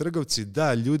 dragi trgovci,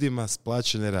 da ljudima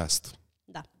plaće ne rastu.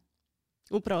 Da,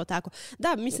 upravo tako.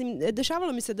 Da, mislim,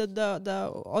 dešavalo mi se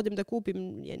da odem da kupim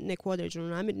neku određenu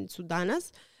namirnicu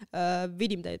danas.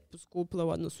 Vidim da je poskupilo u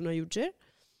odnosu na jučer.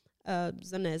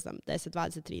 Za, ne znam, 10,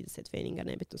 20, 30 feninga,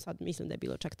 nebitno sad, mislim da je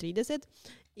bilo čak 30.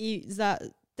 I za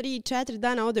 3-4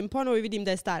 dana odem ponovo i vidim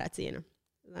da je stara cijena.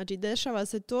 Znači, dešava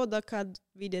se to da kad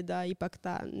vide da ipak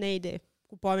ne ide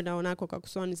kupovina onako kako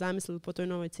su oni zamislili po toj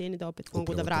novoj cijeni, da opet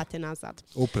mogu da vrate nazad.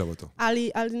 Upravo to.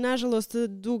 Ali nažalost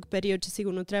dug period će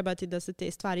sigurno trebati da se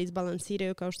te stvari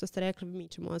izbalansiraju, kao što ste rekli, mi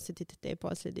ćemo osjetiti te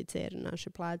posljedice jer naše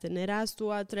plate ne rastu,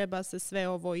 a treba se sve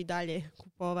ovo i dalje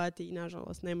kupovati i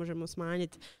nažalost ne možemo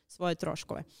smanjiti svoje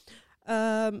troškove.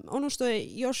 Ono što je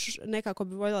još nekako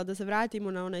bi voljela da se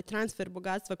vratimo na onaj transfer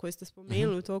bogatstva koji ste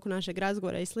spomenuli u toku našeg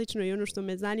razgovora i slično, i ono što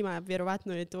me zanima,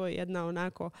 vjerovatno je to jedna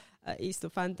onako isto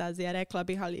fantazija, rekla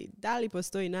bih, ali da li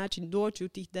postoji način doći u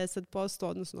tih 10%,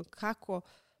 odnosno kako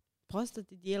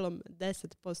postati dijelom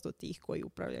 10% tih koji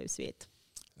upravljaju svijetom?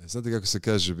 Znate kako se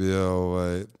kaže,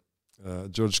 bio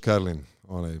George Carlin,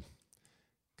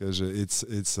 kaže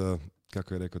it's a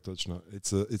kako je rekao točno,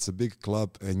 it's a big club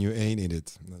and you ain't in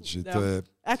it. Znači, to je...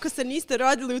 Ako se niste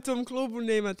rodili u tom klubu,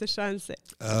 nemate šanse.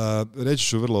 Reći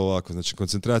ću vrlo ovako, znači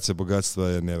koncentracija bogatstva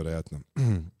je nevjerojatna.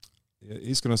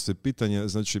 Iskrenost je pitanje,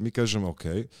 znači mi kažemo ok,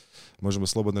 možemo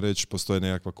slobodno reći postoje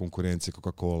nekakva konkurencija,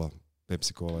 Coca-Cola,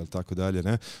 Pepsi-Cola ili tako dalje,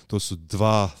 ne? To su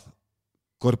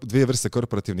dvije vrste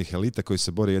korporativnih elita koji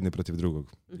se bore jedni protiv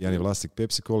drugog. Jedan je vlasnik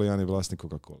Pepsi-Cola, jedan je vlasnik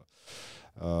Coca-Cola.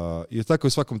 I tako u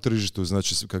svakom tržištu,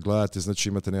 znači kad gledate, znači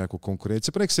imate nekakvu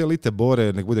konkurenciju, pa nek se elite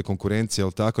bore, nek bude konkurencija,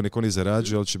 ali tako, nek oni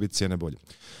zarađuju, ali će biti cijene bolje.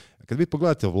 Kad vi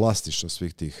pogledate vlasništvo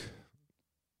svih tih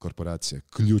korporacija,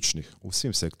 ključnih u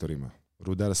svim sektorima,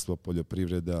 rudarstvo,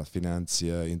 poljoprivreda,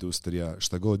 financija, industrija,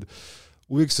 šta god,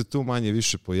 uvijek se tu manje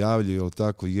više pojavljuju, ali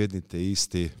tako, jedni te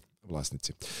isti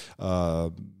vlasnici.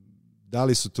 Da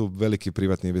li su tu veliki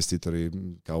privatni investitori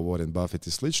kao Warren Buffett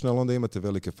i slično, ali onda imate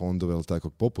velike fondove, ali tako,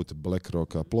 poput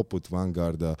BlackRocka, poput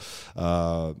Vanguarda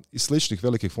i sličnih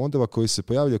velikih fondova koji se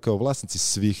pojavljaju kao vlasnici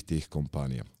svih tih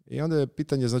kompanija. I onda je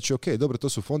pitanje, znači, ok, dobro, to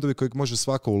su fondovi kojeg može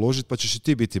svako uložiti, pa ćeš i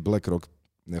ti biti BlackRock.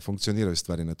 Ne funkcioniraju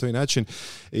stvari na taj način.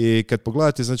 I kad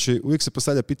pogledate, znači, uvijek se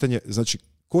postavlja pitanje, znači,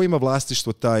 ko ima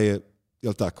vlasništvo, taj je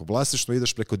jel tako, vlasništvo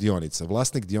ideš preko dionica,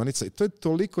 vlasnik dionica i to je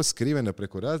toliko skriveno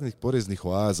preko raznih poreznih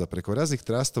oaza, preko raznih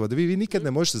trastova da vi nikad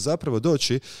ne možete zapravo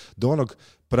doći do onog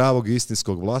pravog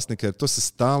istinskog vlasnika jer to se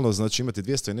stalno, znači imate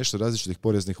 200 i nešto različitih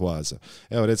poreznih oaza.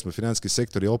 Evo recimo financijski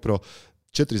sektor je oprao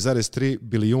 4,3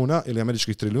 bilijuna ili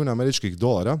američkih trilijuna američkih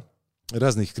dolara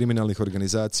raznih kriminalnih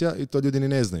organizacija i to ljudi ni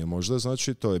ne znaju možda,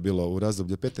 znači to je bilo u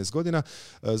razdoblju 15 godina.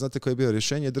 Znate koje je bilo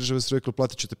rješenje? Države su rekli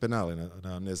platit ćete penale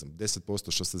na ne znam,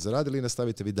 10% što ste zaradili i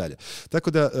nastavite vi dalje.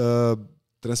 Tako da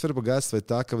transfer bogatstva je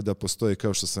takav da postoji,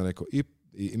 kao što sam rekao,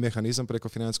 i mehanizam preko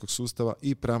financijskog sustava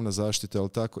i pravna zaštita, ali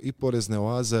tako, i porezne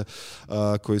oaze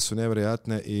koji su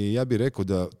nevjerojatne i ja bih rekao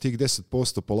da tih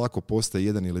 10% polako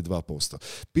postaje 1 ili 2%.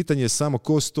 Pitanje je samo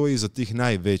ko stoji iza tih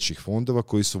najvećih fondova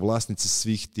koji su vlasnici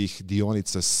svih tih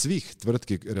dionica, svih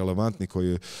tvrtki relevantni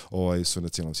koji su na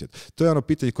cijelom svijetu. To je ono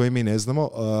pitanje koje mi ne znamo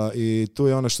i to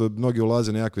je ono što mnogi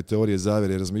ulaze na nekakve teorije,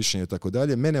 zavjere, razmišljanja i tako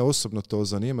dalje. Mene osobno to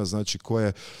zanima, znači ko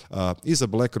je iza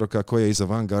BlackRocka, ko je iza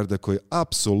Vanguarda, koji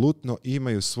apsolutno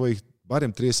imaju svojih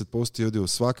barem 30% ljudi u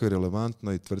svakoj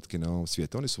relevantnoj tvrtki na ovom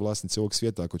svijetu. Oni su vlasnici ovog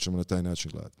svijeta ako ćemo na taj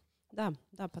način gledati. Da,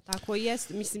 pa tako i jest.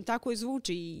 Mislim, tako i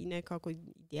zvuči i nekako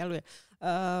djeluje.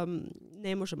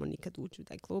 Ne možemo nikad ući u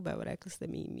taj klub, evo rekli ste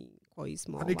mi koji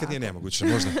smo a nikad ovako. Nije nemoguće,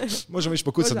 možemo ići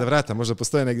pokucati na vrata, možda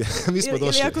postoje negdje, mi smo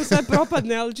došli. Ili ako sve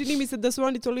propadne, ali čini mi se da su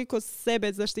oni toliko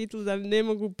sebe zaštitili da ne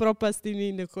mogu propasti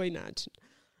ni na koji način.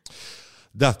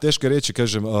 Da, teško je reći,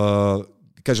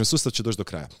 kažem, sustav će doći do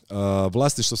kraja.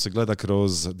 Vlasništvo se gleda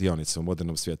kroz dionice u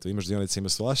modernom svijetu. Imaš dionice,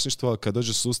 imaš vlasništvo, kad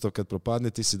dođe sustav, kad propadne,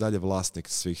 ti si dalje vlasnik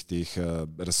svih tih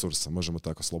resursa, možemo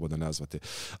tako slobodno nazvati.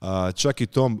 Čak i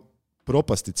tom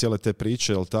propasti cijele te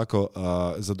priče, jel tako,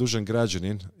 zadužen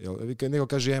građanin, neko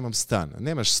kaže ja imam stan.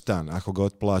 Nemaš stan ako ga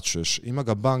otplaćuješ, ima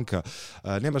ga banka,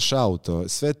 nemaš auto,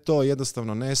 sve to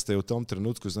jednostavno nestaje u tom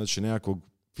trenutku, znači nekakvog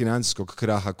financijskog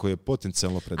kraha koji je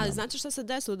potencijalno pred nama. Ali znate što se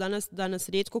desilo? Danas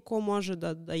rijetko ko može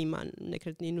da ima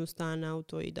nekretninu, stan,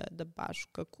 auto i da baš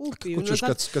ga kupi.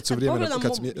 Kad su vrijeme...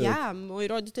 moji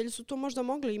roditelji su to možda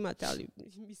mogli imati, ali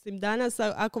mislim danas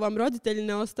ako vam roditelji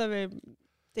ne ostave,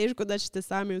 teško da ćete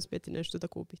sami uspjeti nešto da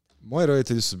kupite. Moji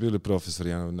roditelji su bili profesori,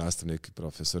 jedan nastavnik i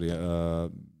profesori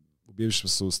u bivšem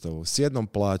sustavu. S jednom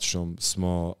plaćom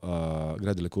smo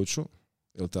gradili kuću.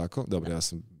 Jel' tako? Dobro, ja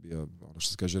sam bio, ono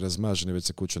što se kaže, razmažen i već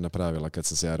se kuća napravila kad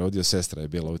sam se ja rodio, sestra je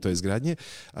bila u toj izgradnji,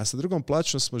 a sa drugom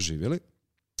plaćom smo živjeli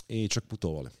i čak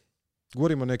putovali.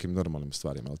 Govorimo o nekim normalnim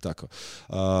stvarima, jel' tako?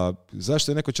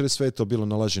 Zašto je neko će reći sve je to bilo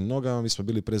na lažnim nogama, mi smo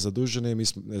bili prezaduženi,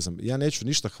 ne znam, ja neću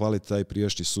ništa hvaliti taj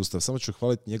prijašnji sustav, samo ću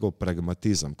hvaliti njegov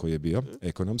pragmatizam koji je bio,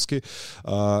 ekonomski,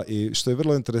 i što je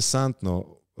vrlo interesantno,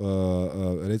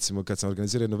 recimo kad sam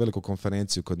organizirao jednu veliku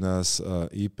konferenciju kod nas,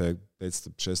 IPE,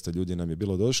 500-600 ljudi nam je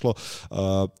bilo došlo,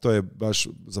 to je baš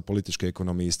za političke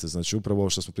ekonomiste, znači upravo ovo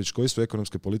što smo pričali, koji su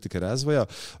ekonomske politike razvoja,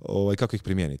 kako ih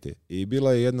primijeniti. I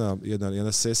bila je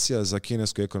jedna sesija za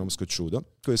kinesko ekonomsko čudo,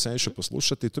 koju sam išao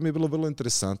poslušati i to mi je bilo vrlo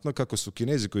interesantno kako su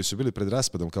Kinezi koji su bili pred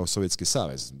raspadom kao Sovjetski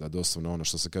savez, da doslovno ono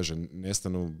što se kaže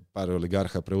nestanu, par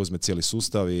oligarha preuzme cijeli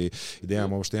sustav i da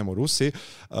imamo ovo što imamo u Rusiji,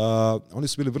 oni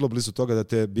su bili vrlo blizu toga da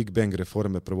te Big Bang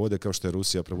reforme provode kao što je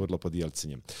Rusija provodila pod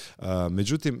Jelcinjem.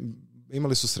 Međutim,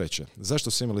 imali su sreće.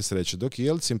 Zašto su imali sreće? Dok je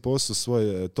Jelcin poslao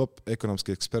svoje top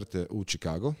ekonomske eksperte u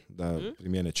Chicago, da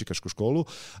primijene čikašku školu,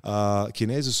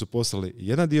 Kinezi su poslali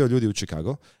jedan dio ljudi u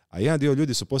Chicago, a jedan dio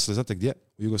ljudi su poslali, znate gdje?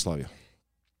 U Jugoslaviju.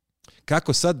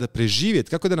 Kako sad da preživjeti,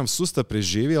 kako da nam sustav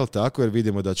preživi, jel tako, jer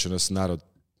vidimo da će nas narod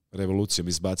revolucijom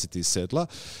izbaciti iz sedla.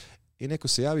 I neko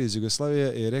se javio iz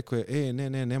Jugoslavije i rekao je,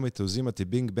 nemojte uzimati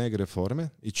Big Bang reforme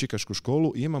i čikašku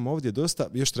školu, imam ovdje dosta,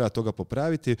 još treba toga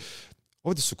popraviti.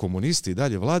 Ovdje su komunisti i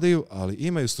dalje vladaju, ali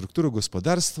imaju strukturu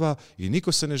gospodarstva i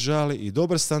niko se ne žali i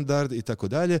dobar standard i tako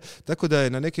dalje. Tako da je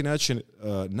na neki način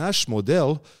naš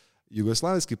model,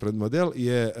 jugoslavenski model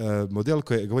je model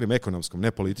koji, govorim ekonomskom,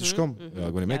 ne političkom,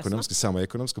 govorim ekonomski, samo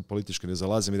ekonomskom, politički ne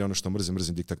zalazim jer je ono što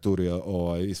mrzim diktaturu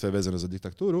i sve vezano za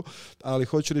diktaturu, ali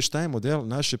hoću reći taj model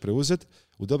naš je preuzet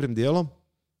u dobrim dijelom,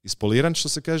 ispoliran što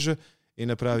se kaže i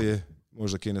napravi je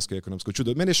možda kinesko ekonomsko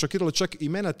čudo. Mene je šokiralo, čak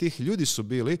imena tih ljudi su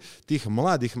bili, tih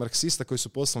mladih marksista koji su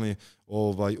poslani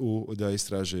da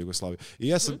istraže Jugoslaviju. I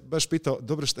ja sam baš pitao,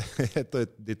 dobro što to je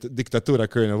diktatura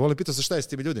koju ne volim, pitao sam šta je s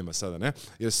tim ljudima sada, ne?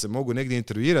 Jer se mogu negdje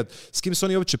intervjuirati, s kim su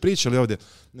oni uopće pričali ovdje?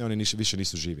 Ne, oni više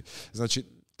nisu živi. Znači,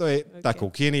 to je tako, u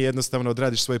Kini jednostavno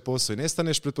odradiš svoj posao i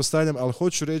nestaneš, pretpostavljam, ali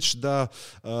hoću reći da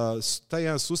taj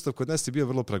jedan sustav kod nas je bio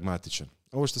vrlo pragmatičan.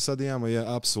 Ovo što sad imamo je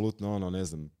apsolutno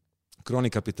kroni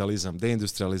kapitalizam,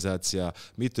 deindustrializacija,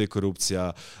 mito i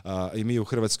korupcija, i mi u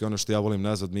Hrvatskoj, ono što ja volim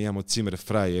nazvat, mi imamo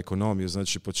Zimmer-Frei ekonomiju,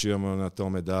 znači počivamo na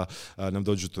tome da nam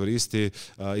dođu turisti,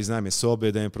 iznajme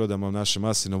sobe, da im prodamo naše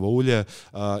maslinovo ulje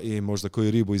i možda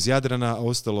koju ribu iz Jadrana, a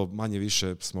ostalo manje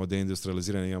više smo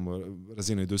deindustrializirani, imamo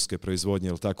razinu industrijske proizvodnje,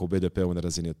 ili tako, u BDP-u na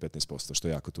razini od 15%, što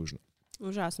je jako tužno.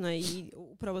 Užasno je i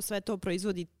upravo sve to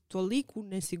proizvodi toliku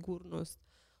nesigurnost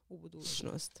u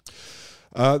budućnost.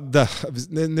 Da,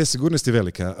 nesigurnost je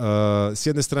velika. S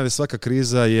jedne strane, svaka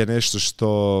kriza je nešto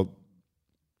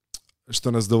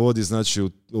što nas dovodi, znači,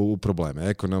 u probleme,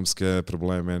 ekonomske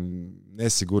probleme,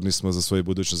 nesigurni smo za svoju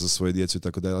budućnost, za svoju djecu i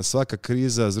tako dalje. Ali svaka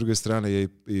kriza, s druge strane, je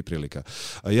i prilika.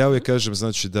 Ja uvijek kažem,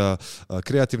 znači, da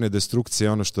kreativne destrukcije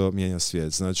je ono što mijenja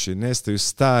svijet. Znači, nestaju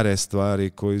stare stvari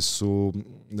koji su,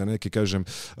 da neki kažem,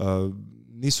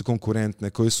 nisu konkurentne,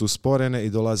 koji su usporene i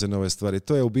dolaze nove stvari.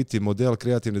 To je u biti model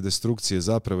kreativne destrukcije,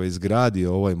 zapravo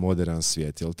izgradio ovaj modern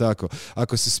svijet. Jel tako?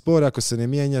 Ako si spor, ako se ne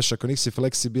mijenjaš, ako nisi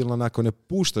fleksibilan, ako ne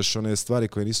puštaš one stvari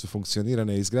koje nisu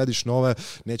funkcionirane i izgradiš nove,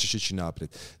 nećeš ići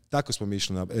naprijed. Tako smo mi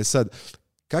išli naprijed. Sad,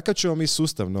 kakav ćemo mi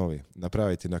sustav novi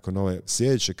napraviti nakon ove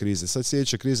sljedeće krize? Sad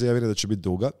sljedeća kriza, ja vjerujem da će biti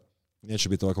duga, neće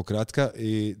biti ovako kratka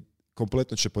i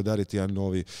kompletno će podariti jedan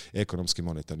novi ekonomski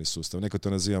monetarni sustav. Neko to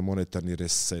naziva monetarni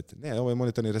reset. Ne, ovo je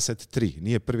monetarni reset 3.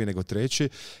 Nije prvi nego treći.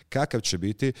 Kakav će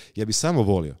biti? Ja bi samo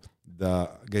volio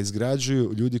da ga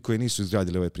izgrađuju ljudi koji nisu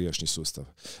izgradili ovaj prijašnji sustav.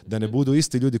 Da ne budu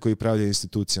isti ljudi koji upravljaju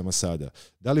institucijama sada.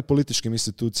 Da li političkim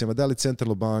institucijama, da li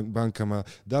centralno bankama,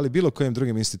 da li bilo kojim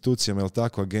drugim institucijama ili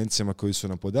tako agencijama koji su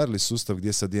nam podarili sustav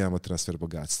gdje sad imamo transfer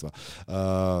bogatstva.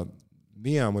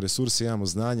 Mi imamo resurse, imamo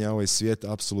znanja, ovaj svijet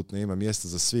apsolutno ima mjesta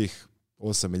za svih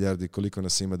 8 milijardi koliko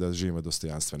nas ima da živimo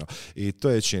dostojanstveno. I to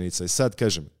je činjenica. I sad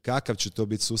kažem, kakav će to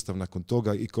biti sustav nakon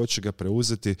toga i ko će ga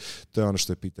preuzeti, to je ono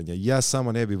što je pitanje. Ja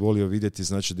samo ne bih volio vidjeti,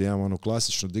 znači, da imamo onu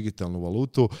klasičnu digitalnu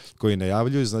valutu koju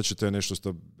najavljuju, znači to je nešto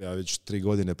što ja već 3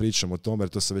 godine pričam o tome, jer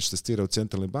to se već testira u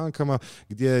centralnim bankama,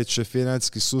 gdje će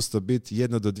financijski sustav biti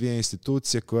 1 do 2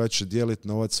 institucije koja će dijeliti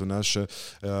novac u naše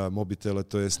mobitele,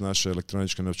 to jest naše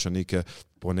elektroničke novčanike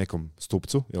po nekom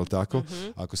stupcu, jel tako?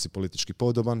 Uh-huh. Ako si politički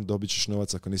podoban, dobit ćeš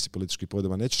novac, ako nisi politički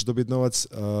podoban, nećeš dobiti novac.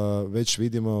 Već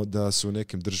vidimo da su u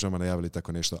nekim državama najavili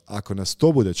tako nešto. Ako nas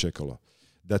to bude čekalo,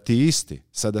 da ti isti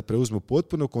sada preuzmu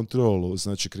potpunu kontrolu,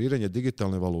 znači kreiranje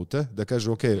digitalne valute, da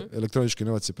kažu, ok, elektronički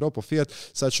novac je propao, fiat,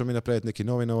 sad ćemo mi napraviti neki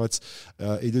novi novac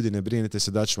i ljudi, ne brinite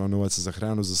se, daćemo vam novac za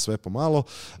hranu, za sve pomalo.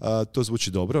 To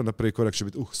zvuči dobro. Na prvi korak će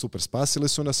biti, super, spasili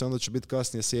su nas, a onda će biti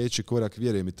kasnije sljedeći korak,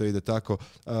 vjerujem mi, to ide tako.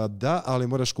 Da, ali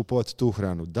moraš kupovati tu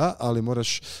hranu. Da, ali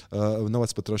moraš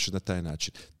novac potrošiti na taj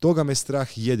način. Toga me strah,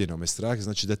 jedino me strah,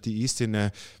 znači da ti istine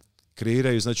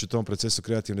kreiraju, znači, u tom procesu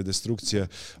kreativne destrukcije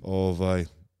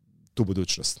tu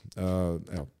budućnost.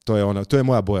 Evo, to je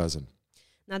moja bojazan.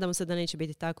 Nadamo se da neće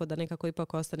biti tako, da nekako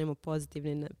ipak ostanemo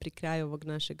pozitivni pri kraju ovog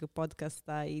našeg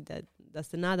podcasta i da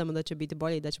se nadamo da će biti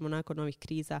bolje i da ćemo nakon ovih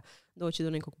kriza doći do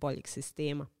nekog boljeg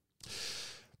sistema.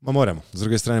 Moramo. S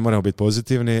druge strane, moramo biti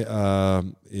pozitivni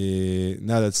i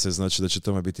nadati se, znači, da će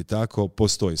tome biti tako.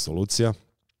 Postoji solucija.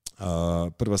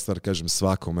 Prva stvar, kažem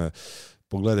svakome,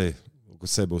 pogledaj oko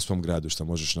sebe u svom gradu što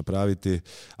možeš napraviti.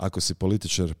 Ako si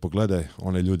političar, pogledaj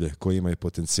one ljude koji imaju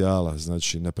potencijala,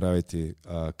 znači napraviti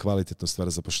kvalitetnu stvar,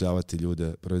 zapošljavati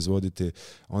ljude, proizvoditi,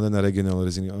 onda na regionalnoj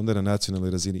razini, onda na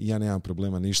nacionalnoj razini. Ja nemam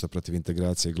problema ništa protiv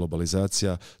integracije i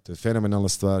globalizacija. To je fenomenalna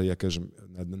stvar. Ja kažem,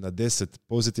 na 10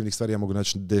 pozitivnih stvari ja mogu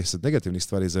naći 10 negativnih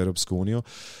stvari za Europsku uniju.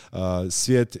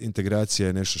 Svijet integracija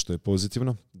je nešto što je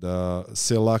pozitivno, da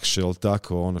se lakše,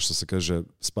 tako, ono što se kaže,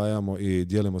 spajamo i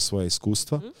dijelimo svoje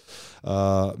iskustva.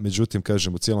 Međutim,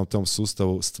 kažem, u cijelom tom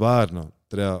sustavu stvarno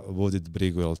treba voditi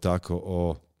brigu, jel tako,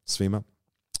 o svima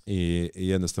i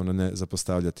jednostavno ne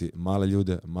zapostavljati male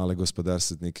ljude, male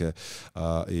gospodarstvenike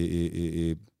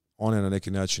i one na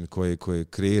neki način koji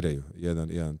kreiraju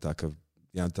jedan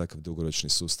takav dugoročni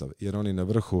sustav. Jer oni na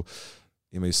vrhu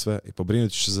imaju sve i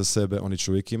pobrinuti će za sebe, oni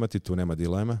će uvijek imati, tu nema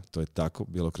dilema, to je tako,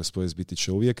 bilo kroz povijest biti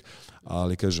će uvijek,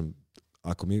 ali kažem,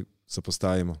 ako mi se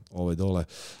postavimo ove dole,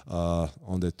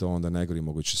 onda je to onda najgori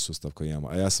mogući sustav koji imamo.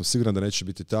 A ja sam siguran da neće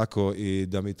biti tako i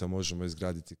da mi to možemo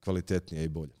izgraditi kvalitetnije i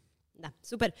bolje. Da,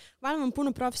 super. Hvala vam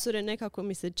puno, profesore. Nekako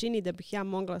mi se čini da bih ja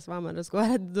mogla s vama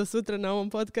razgovarati do sutra na ovom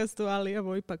podcastu, ali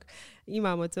evo ipak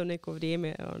imamo to neko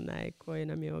vrijeme koje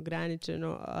nam je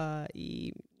ograničeno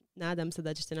i nadam se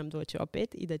da ćete nam doći opet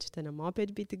i da ćete nam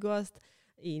opet biti gost.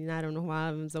 I naravno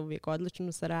hvala vam za uvijek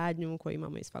odličnu saradnju koju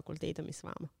imamo i s fakultetom i s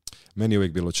vama. Meni je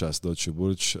uvijek bilo čast doći u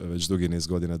Burč, već dugi niz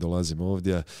godina dolazim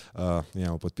ovdje,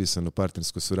 imamo potpisanu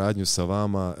partnersku suradnju sa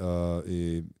vama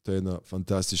i to je jedna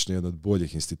fantastična, jedna od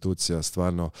boljih institucija,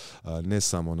 stvarno ne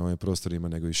samo na ovim prostorima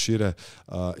nego i šire,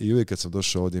 i uvijek kad sam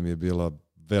došao ovdje mi je bila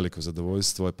veliko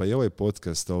zadovoljstvo, pa i ovaj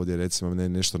podcast ovdje, recimo,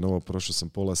 nešto novo, prošao sam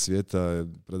pola svijeta,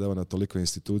 predavam na toliko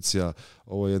institucija,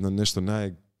 ovo je nešto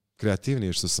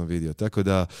najkreativnije što sam vidio, tako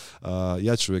da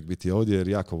ja ću uvijek biti ovdje jer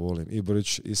jako volim i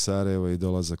Brč, i Sarajevo, i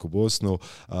dolazak u Bosnu,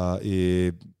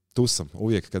 i tu sam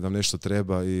uvijek kad nam nešto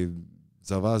treba i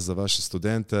za vas, za vaše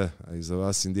studente, i za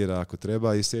vas Indira ako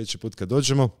treba, i sljedeći put kad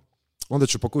dođemo, onda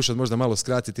ću pokušati možda malo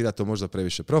skratiti, da to možda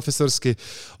previše profesorski,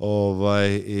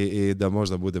 i da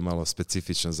možda bude malo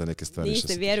specifičan za neke stvari.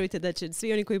 Niste, vjerujte da će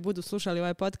svi oni koji budu slušali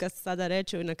ovaj podcast sada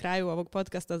reći na kraju ovog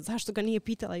podcasta zašto ga nije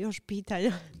pitala još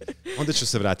pitanja. Onda ću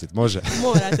se vratiti, može.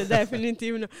 Morate,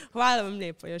 definitivno. Hvala vam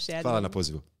lijepo još jednom. Hvala na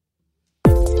pozivu.